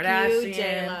Kim Kardashian. Thank you,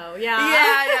 J-Lo.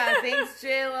 Yeah. Thanks,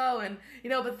 J-Lo. And, you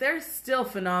know, but they're still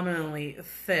phenomenally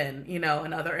thin, you know,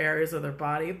 in other areas of their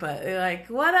body. But, like,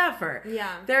 whatever.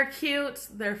 Yeah. They're cute.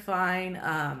 They're fine.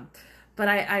 But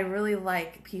I really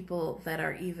like people that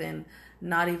are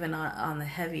not even on the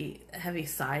heavy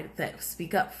side that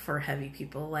speak up for heavy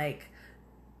people, like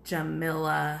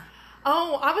Jamila.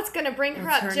 Oh, I was going to bring her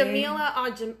up. Jamila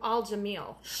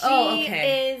Al-Jamil.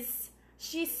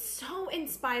 She's so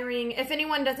inspiring. If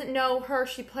anyone doesn't know her,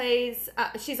 she's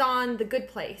on The Good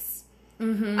Place.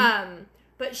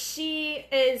 But she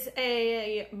is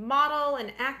a model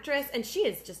and actress, and she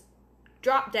is just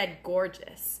drop dead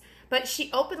gorgeous. But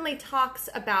she openly talks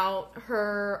about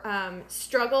her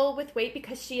struggle with weight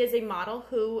because she is a model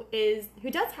who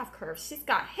does have curves. She's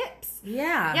got hips.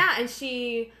 Yeah. Yeah, and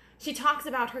she talks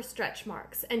about her stretch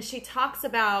marks, and she talks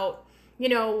about, you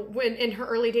know, when in her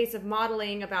early days of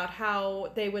modeling, about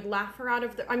how they would laugh her out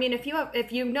of the... I mean, if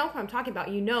you know who I'm talking about,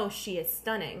 you know she is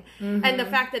stunning. Mm-hmm. And the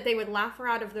fact that they would laugh her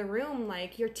out of the room,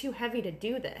 like, you're too heavy to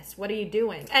do this. What are you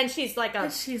doing? And she's like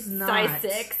she's not. size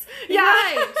 6. Yeah.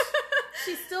 Right.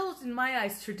 She's still, in my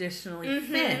eyes, traditionally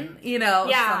thin. You know,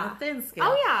 she's on the thin scale.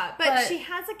 Oh, yeah. But she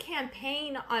has a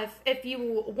campaign of, if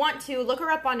you want to, look her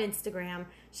up on Instagram.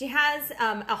 She has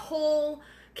a whole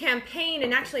campaign,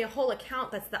 and actually a whole account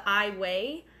that's the I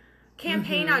Weigh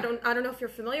campaign. I don't know if you're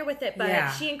familiar with it,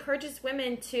 but she encourages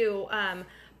women to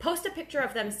post a picture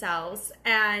of themselves,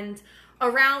 and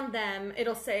around them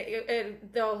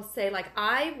they'll say like,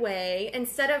 I weigh.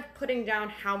 Instead of putting down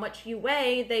how much you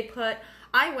weigh, they put,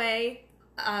 I weigh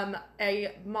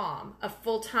a mom, a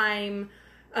full-time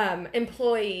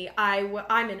employee,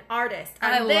 I'm an artist.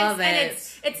 I love it. And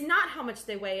it's not how much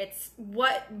they weigh, it's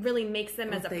what really makes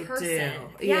them as a person.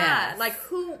 Do. Yeah. Yes. Like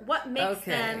what makes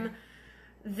them.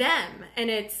 And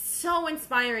it's so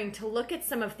inspiring to look at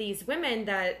some of these women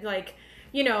that, like,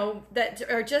 you know, that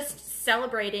are just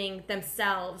celebrating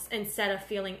themselves instead of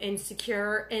feeling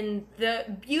insecure in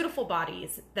the beautiful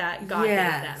bodies that God gave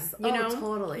them. You know?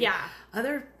 Totally. Yeah.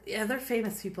 Other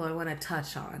famous people I want to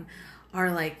touch on are,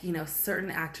 like, you know,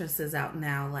 certain actresses out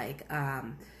now, like,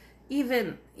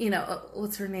 even, you know,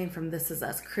 what's her name from This Is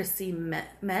Us? Chrissy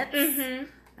Metz. Mm-hmm.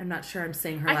 I'm not sure I'm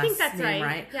saying her last name that's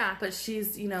right. Yeah. But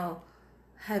she's, you know,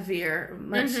 heavier,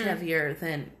 much heavier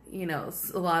than, you know,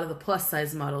 a lot of the plus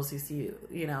size models you see,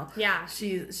 you know. Yeah.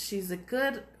 She's a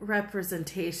good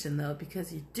representation, though,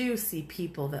 because you do see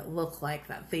people that look like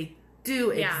that. They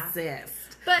do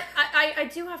exist. But I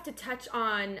do have to touch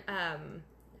on,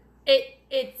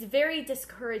 it's very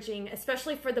discouraging,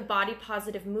 especially for the body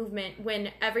positive movement,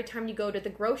 when every time you go to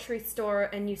the grocery store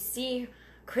and you see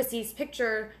Chrissy's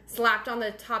picture slapped on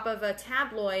the top of a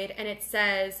tabloid, and it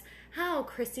says, how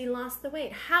Chrissy lost the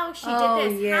weight, how she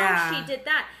did this, how she did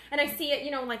that. And I see it,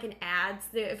 you know, like in ads,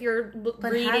 if you're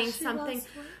reading something.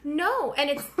 No, and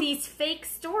it's these fake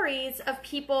stories of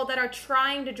people that are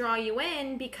trying to draw you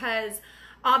in, because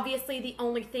obviously the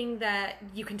only thing that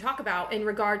you can talk about in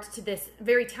regards to this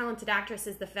very talented actress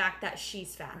is the fact that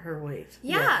she's fat. Her weight.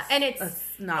 Yeah, yes. And it's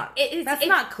not. That's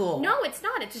not cool. No, it's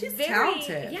not. She's very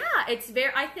talented. Yeah, it's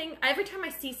very. I think every time I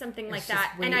see something like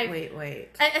that, wait.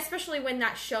 Especially when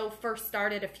that show first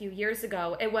started a few years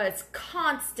ago, it was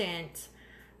constant.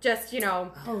 Just, you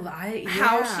know,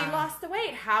 how she lost the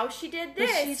weight, how she did this.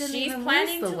 But she didn't She's even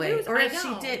planning lose the to weight. lose. Or if I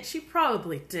know. she did, she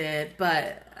probably did.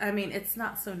 But I mean, it's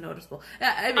not so noticeable.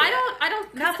 I mean, I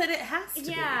don't. Not that it has to.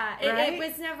 Yeah, be, right? it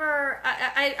was never.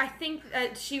 I think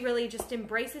that she really just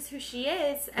embraces who she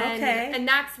is, and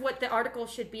that's what the article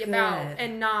should be about,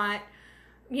 and not,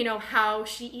 you know, how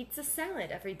she eats a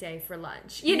salad every day for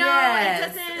lunch. You know, it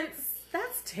doesn't.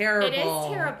 That's terrible. It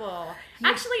is terrible.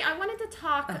 Actually, I wanted to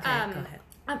talk. Go ahead.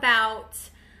 About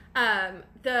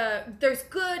there's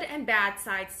good and bad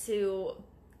sides to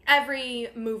every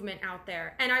movement out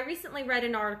there. And I recently read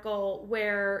an article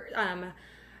where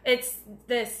it's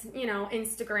this, you know,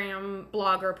 Instagram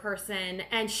blogger person,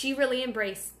 and she really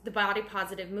embraced the body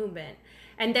positive movement.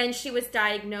 And then she was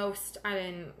diagnosed,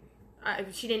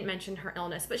 she didn't mention her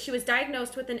illness, but she was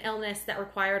diagnosed with an illness that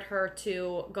required her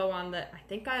to go on the, I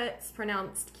think it's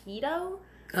pronounced keto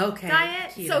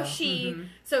diet. Keto.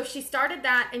 So she started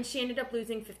that, and she ended up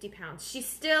losing 50 pounds. She's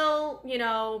still, you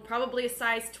know, probably a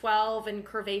size 12 and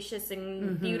curvaceous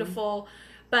and beautiful,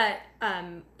 but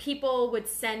people would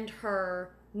send her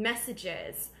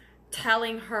messages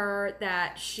telling her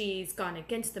that she's gone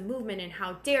against the movement and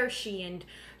how dare she, and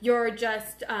you're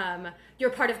just you're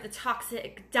part of the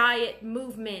toxic diet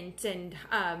movement, and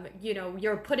you know,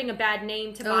 you're putting a bad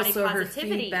name to body positivity.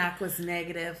 Her feedback was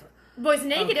negative.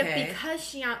 Because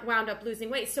she wound up losing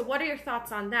weight. So what are your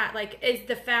thoughts on that? Like, is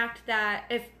the fact that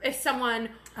if someone...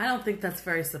 I don't think that's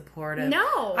very supportive.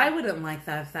 No. I wouldn't like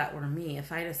that if that were me.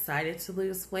 If I decided to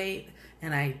lose weight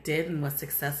and I did and was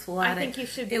successful at it. I think you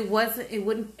should... It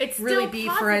wouldn't really be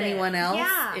for anyone else.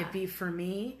 Yeah. It'd be for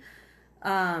me.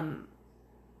 I'm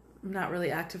not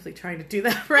really actively trying to do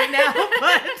that right now,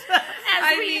 but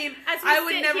I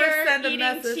would never send a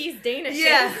message. Cheese Danishes.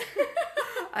 Yeah.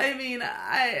 I mean,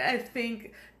 I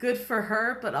think good for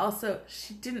her, but also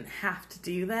she didn't have to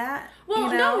do that. Well,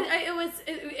 you know? No,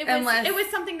 it was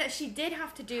something that she did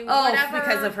have to do.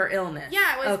 Because of her illness.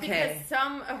 Yeah, it was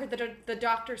because the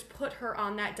doctors put her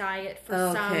on that diet for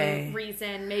some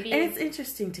reason. Maybe, and it's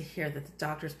interesting to hear that the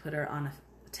doctors put her on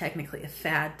technically a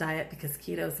fad diet, because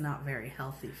keto is not very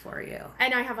healthy for you.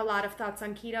 And I have a lot of thoughts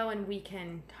on keto, and we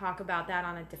can talk about that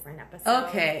on a different episode.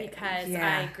 Okay. Because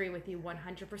I agree with you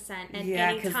 100%.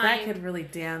 And because that could really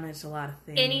damage a lot of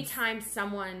things. Anytime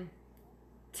someone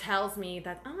tells me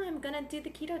that, oh, I'm gonna do the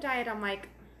keto diet, I'm like,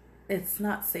 it's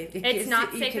not safe. It's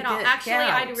not safe at all. Actually,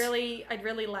 I'd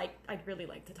really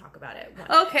like to talk about it.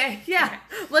 Okay, yeah.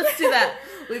 Let's do that.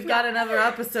 We've got another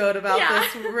episode about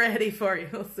this ready for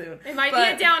you soon. It might be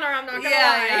a downer, I'm not gonna lie.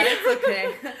 Yeah, it's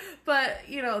okay. But,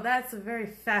 that's a very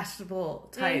fashionable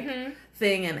type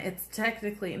thing, and it's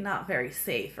technically not very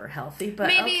safe or healthy, but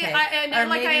maybe, okay. Like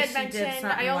maybe I had she mentioned, did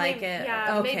something like it.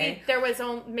 Yeah, okay.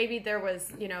 maybe there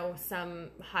was, some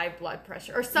high blood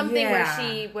pressure or something where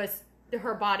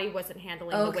her body wasn't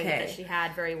handling the weight that she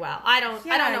had very well. I don't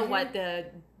know what the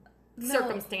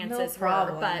circumstances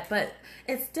were, but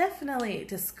it's definitely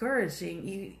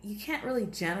discouraging. You can't really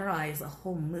generalize a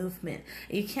whole movement.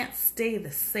 You can't stay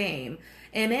the same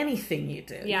in anything you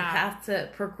do. You have to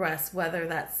progress, whether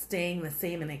that's staying the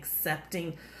same and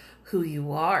accepting who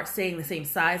you are, staying the same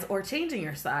size, or changing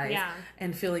your size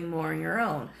and feeling more on your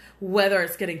own. Whether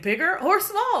it's getting bigger or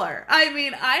smaller. I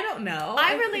mean, I don't know.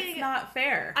 It's not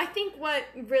fair. I think what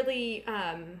really,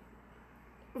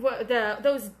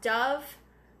 those Dove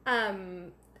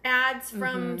ads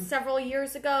from several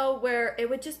years ago, where it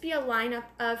would just be a lineup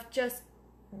of just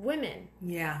women.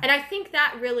 Yeah. And I think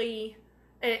that really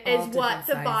is what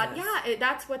the body,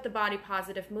 that's what the body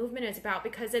positive movement is about,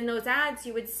 because in those ads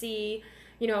you would see,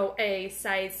 a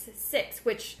size 6,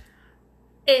 which,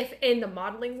 if in the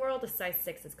modeling world, a size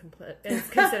 6 is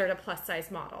considered a plus size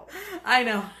model. I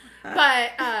know.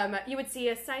 But you would see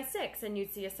a size 6, and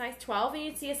you'd see a size 12, and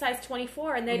you'd see a size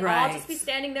 24, and they'd all just be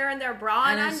standing there in their bra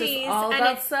and undies. It's just all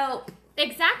about soap.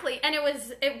 Exactly. And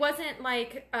it wasn't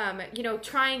like,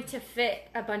 trying to fit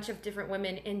a bunch of different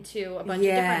women into a bunch of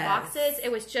different boxes.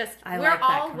 It was just, we're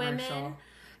all women.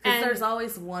 Because there's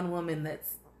always one woman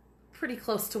that's pretty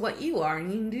close to what you are,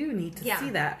 and you do need to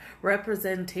see that.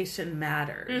 Representation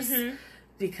matters.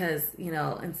 Because,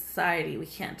 in society, we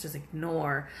can't just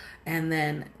ignore. And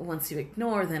then once you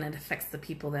ignore, then it affects the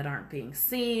people that aren't being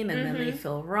seen, and then they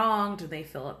feel wronged, or they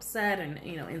feel upset and,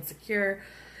 insecure.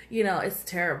 It's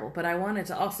terrible. But I wanted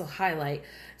to also highlight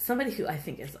somebody who I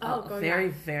think is very,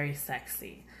 very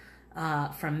sexy.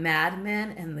 From Mad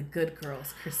Men and The Good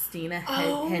Girls, Christina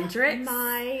Hendricks.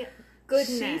 My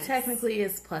goodness. She technically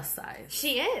is plus size.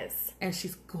 She is. And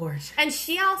she's gorgeous. And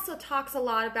she also talks a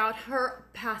lot about her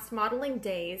past modeling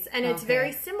days. And it's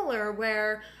very similar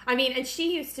where, and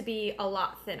she used to be a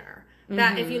lot thinner.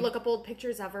 That if you look up old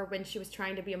pictures of her when she was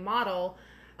trying to be a model,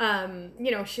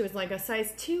 she was like a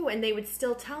size 2, and they would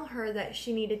still tell her that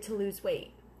she needed to lose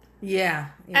weight. Yeah.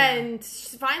 And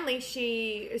finally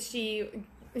she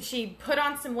put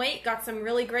on some weight, got some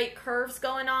really great curves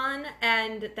going on,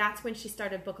 and that's when she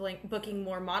started booking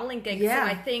more modeling gigs. Yeah.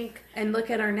 So I think... And look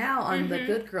at her now on The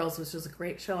Good Girls, which is a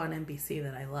great show on NBC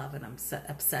that I love and I'm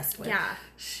obsessed with. Yeah.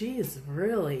 She's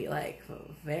really,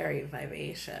 very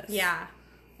vivacious. Yeah.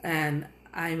 And,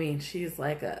 she's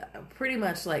pretty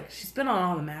much she's been on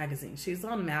all the magazines. She's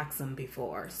on Maxim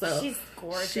before. So she's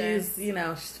gorgeous. She's,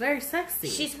 she's very sexy.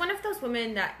 She's one of those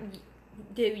women that...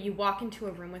 you walk into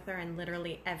a room with her, and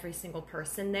literally every single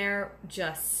person there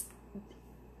just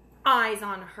eyes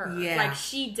on her. Yeah.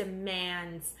 She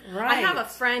demands. Right. I have a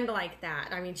friend like that.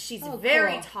 She's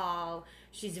very tall.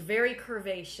 She's very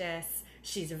curvaceous.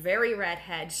 She's a very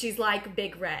redhead. She's like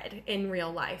Big Red in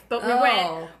real life. But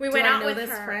we went out with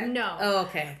her. Friend? No. Oh,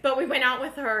 okay. But we went out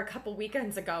with her a couple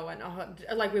weekends ago, and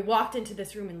we walked into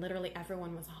this room, and literally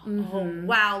everyone was, oh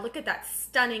wow, look at that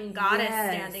stunning goddess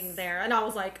standing there. And I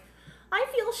was like, I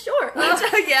feel short.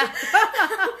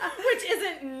 Which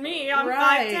isn't me. I'm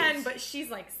 5'10", but she's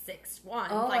 6'1".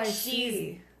 Oh,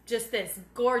 she's just this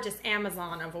gorgeous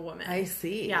Amazon of a woman. I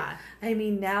see. Yeah.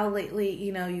 Now lately,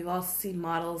 you've also seen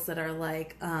models that are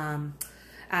like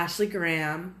Ashley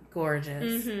Graham,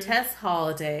 gorgeous. Tess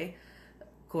Holliday,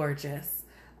 gorgeous.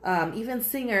 Even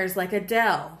singers like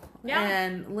Adele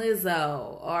and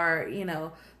Lizzo,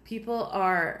 or, people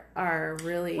are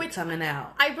really coming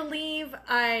out. I believe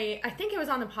I think it was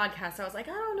on the podcast. I was like,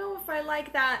 I don't know if I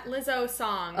like that Lizzo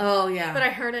song. Oh, yeah. But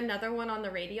I heard another one on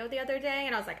the radio the other day,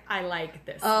 and I was like, I like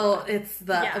this one. It's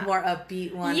the more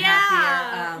upbeat one,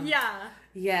 happier.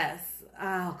 Yes.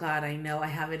 Oh, God, I know. I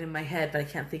have it in my head, but I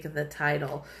can't think of the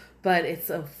title. But it's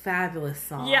a fabulous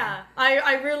song. Yeah,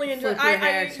 I really enjoy it. Flip your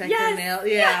hair, check your nails.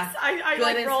 Yeah. Yes, I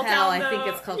Good rolled as hell. down I think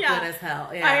it's called Good as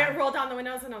Hell. Yeah. I rolled down the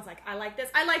windows and I was like, I like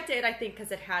this. I liked it, I think,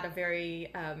 because it had a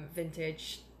very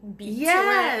vintage beat to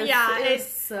it. Yeah,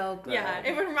 it's so good. Yeah,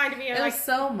 it reminded me of it was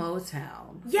so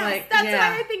Motown. Yes, that's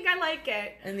why I think I like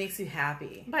it. It makes you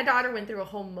happy. My daughter went through a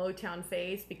whole Motown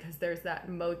phase because there's that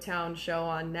Motown show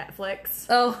on Netflix.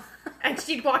 Oh. And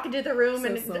she'd walk into the room,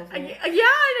 and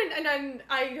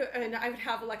I would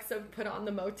have Alexa put on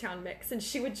the Motown mix, and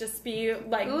she would just be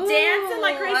like dancing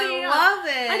like crazy. I love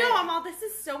it. I know. I'm all, this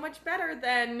is so much better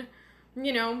than,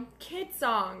 kid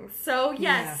songs. So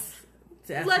yes,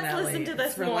 let's listen to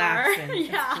this it's relaxing. more.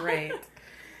 Yeah, it's great.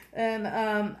 And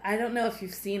I don't know if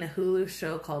you've seen a Hulu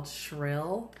show called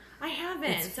Shrill. I haven't.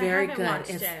 It's very good.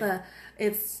 Watched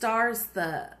it stars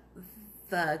the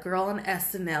girl on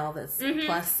SNL that's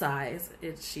plus size.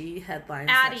 She headlines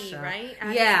Addie, that show. Right?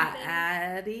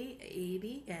 Addie.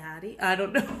 I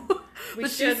don't know. We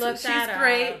should look that up. She's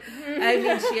great. I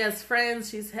mean, she has friends.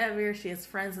 She's heavier. She has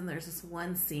friends. And there's this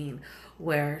one scene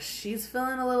where she's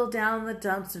feeling a little down in the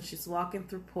dumps, and she's walking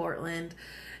through Portland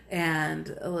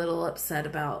and a little upset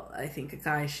about, I think, a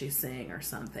guy she's seeing or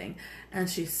something. And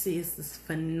she sees this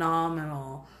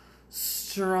phenomenal,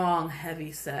 strong,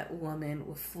 heavy-set woman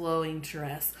with flowing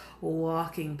dress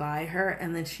walking by her,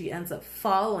 and then she ends up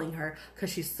following her because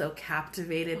she's so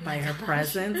captivated by her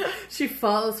presence. She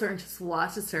follows her and just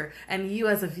watches her, and you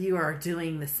as a viewer are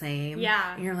doing the same.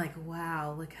 Yeah. And you're like,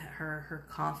 wow, look at her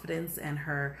confidence and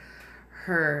her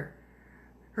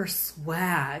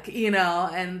swag,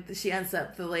 and she ends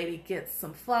up, the lady gets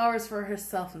some flowers for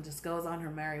herself and just goes on her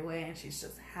merry way, and she's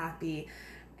just happy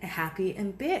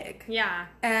and big. Yeah.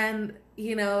 And,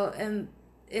 and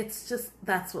it's just,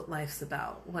 that's what life's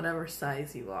about, whatever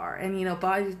size you are. And,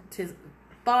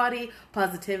 body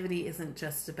positivity isn't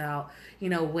just about,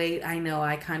 weight. I know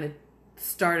I kind of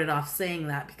started off saying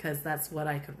that because that's what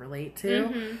I could relate to.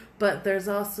 Mm-hmm. But there's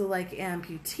also like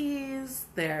amputees,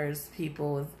 there's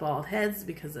people with bald heads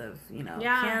because of,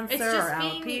 cancer or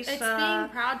alopecia. It's being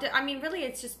proud to, really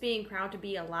it's just being proud to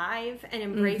be alive and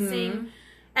embracing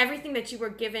everything that you were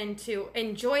given to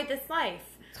enjoy this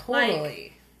life.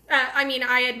 Totally.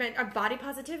 I admit body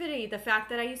positivity, the fact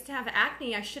that I used to have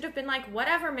acne, I should have been like,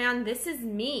 whatever, man, this is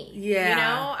me.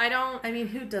 Yeah.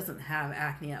 Who doesn't have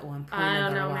acne at one point I in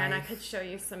don't their know, life? man. I could show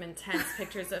you some intense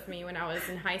pictures of me when I was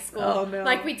in high school. Oh, no.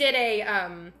 Like, we did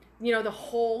the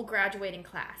whole graduating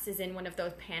class is in one of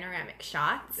those panoramic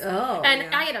shots. Oh, and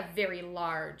yeah. I had a very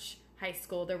large high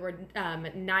school. There were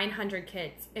 900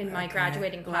 kids in my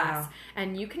graduating class. Wow.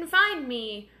 And you can find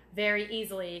me very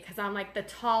easily because I'm like the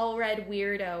tall red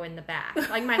weirdo in the back.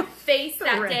 Like my face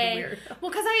that day. Weirdo.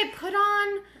 Well, because I had put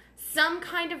on some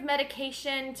kind of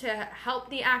medication to help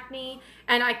the acne,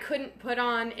 and I couldn't put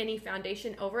on any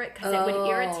foundation over it because it would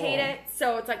irritate it.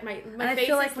 So it's like my face I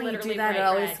feel like is when you literally do that, bright it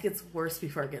always red. gets worse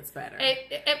before it gets better.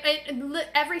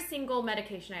 Every single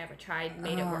medication I ever tried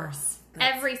made it worse.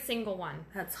 Every single one.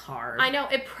 That's hard. I know.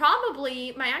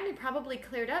 my acne probably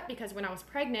cleared up because when I was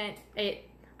pregnant,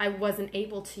 I wasn't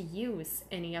able to use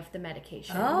any of the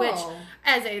medication, which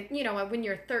when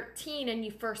you're 13 and you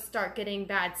first start getting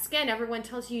bad skin, everyone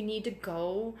tells you need to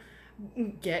go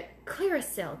get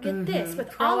Clearasil, get this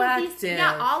with all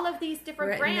of these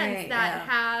different brands that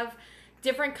have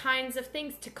different kinds of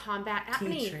things to combat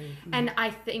acne. And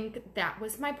I think that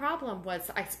was my problem.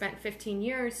 Was I spent 15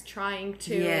 years trying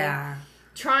to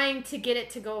get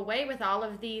it to go away with all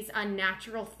of these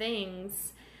unnatural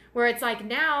things. Where it's like,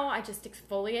 now I just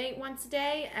exfoliate once a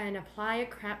day and apply a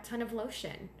crap ton of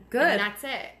lotion. Good. And that's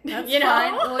it. That's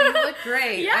fine. Well, you look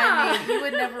great. Yeah. You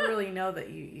would never really know that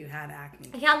you had acne.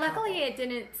 Yeah, luckily it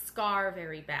didn't scar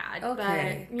very bad.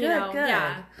 Okay. But, good.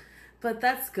 Yeah. But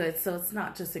that's good. So it's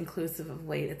not just inclusive of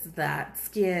weight. It's that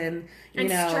skin, and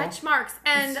stretch marks.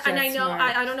 And I know,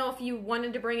 marks. I don't know if you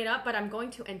wanted to bring it up, but I'm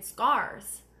going to, and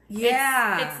scars.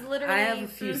 Yeah. It's literally. I have a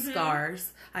few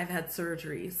scars. I've had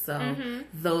surgeries, so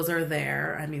those are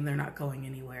there. They're not going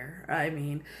anywhere.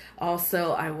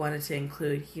 Also, I wanted to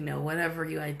include, whatever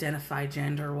you identify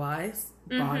gender-wise,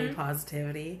 body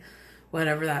positivity,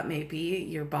 whatever that may be,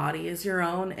 your body is your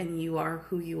own, and you are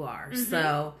who you are.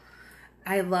 So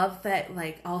I love that,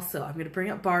 also, I'm going to bring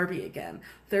up Barbie again.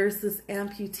 There's this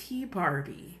amputee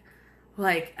Barbie.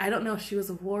 I don't know if she was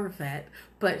a war vet,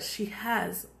 but she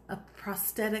has a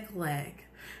prosthetic leg.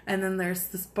 And then there's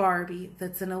this Barbie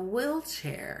that's in a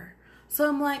wheelchair. So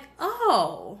I'm like,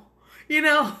 oh,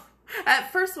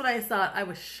 at first when I saw it, I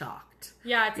was shocked.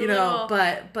 Yeah, it's a little...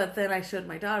 but then I showed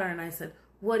my daughter and I said,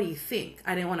 what do you think?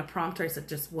 I didn't want to prompt her. I said,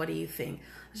 just what do you think?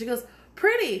 And she goes,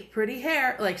 pretty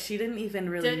hair. She didn't even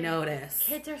really notice.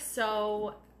 Kids are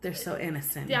so... They're so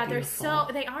innocent. Yeah,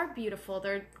 they are beautiful.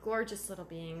 They're gorgeous little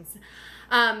beings.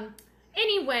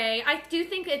 Anyway, I do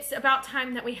think it's about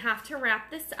time that we have to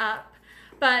wrap this up.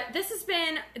 But this has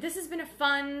been a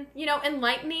fun,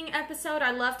 enlightening episode.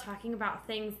 I love talking about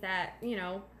things that,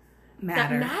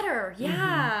 matter.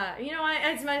 Yeah. You know,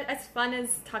 as fun as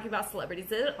talking about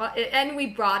celebrities, and we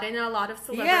brought in a lot of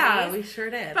celebrities. Yeah, we sure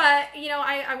did. But, you know,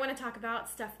 I want to talk about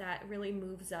stuff that really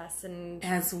moves us. And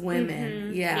as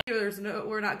women, yeah.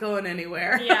 We're not going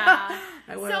anywhere. Yeah.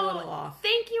 I went a little off.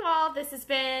 Thank you all. This has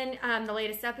been the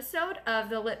latest episode of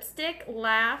the Lipstick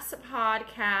Laughs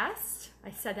podcast.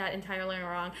 I said that entirely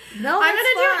wrong. No, I'm going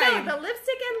to do the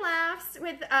Lipstick and Laughs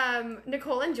with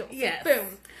Nicole and Jules. Yes.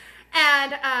 Boom.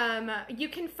 And you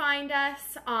can find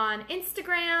us on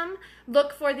Instagram.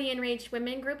 Look for the Enraged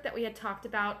Women group that we had talked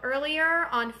about earlier.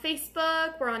 On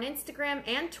Facebook, we're on Instagram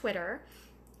and Twitter.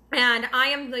 And I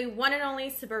am the one and only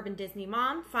Suburban Disney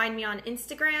Mom. Find me on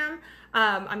Instagram.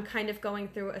 I'm kind of going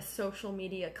through a social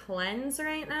media cleanse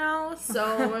right now,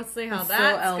 so we'll see how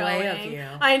that's so LA going. Of you.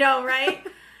 I know, right?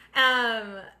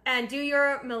 And do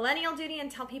your millennial duty and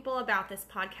tell people about this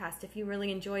podcast if you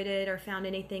really enjoyed it or found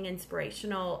anything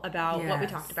inspirational about what we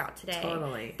talked about today.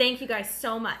 Totally. Thank you guys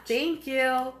so much. Thank you.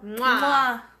 Mwah.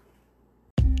 Mwah.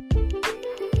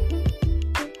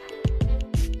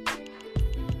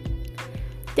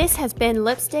 This has been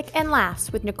Lipstick and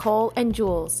Laughs with Nicole and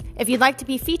Jules. If you'd like to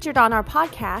be featured on our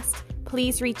podcast,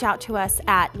 please reach out to us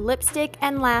at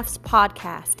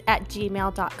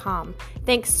lipstickandlaughspodcast@gmail.com.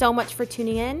 Thanks so much for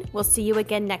tuning in. We'll see you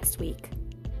again next week.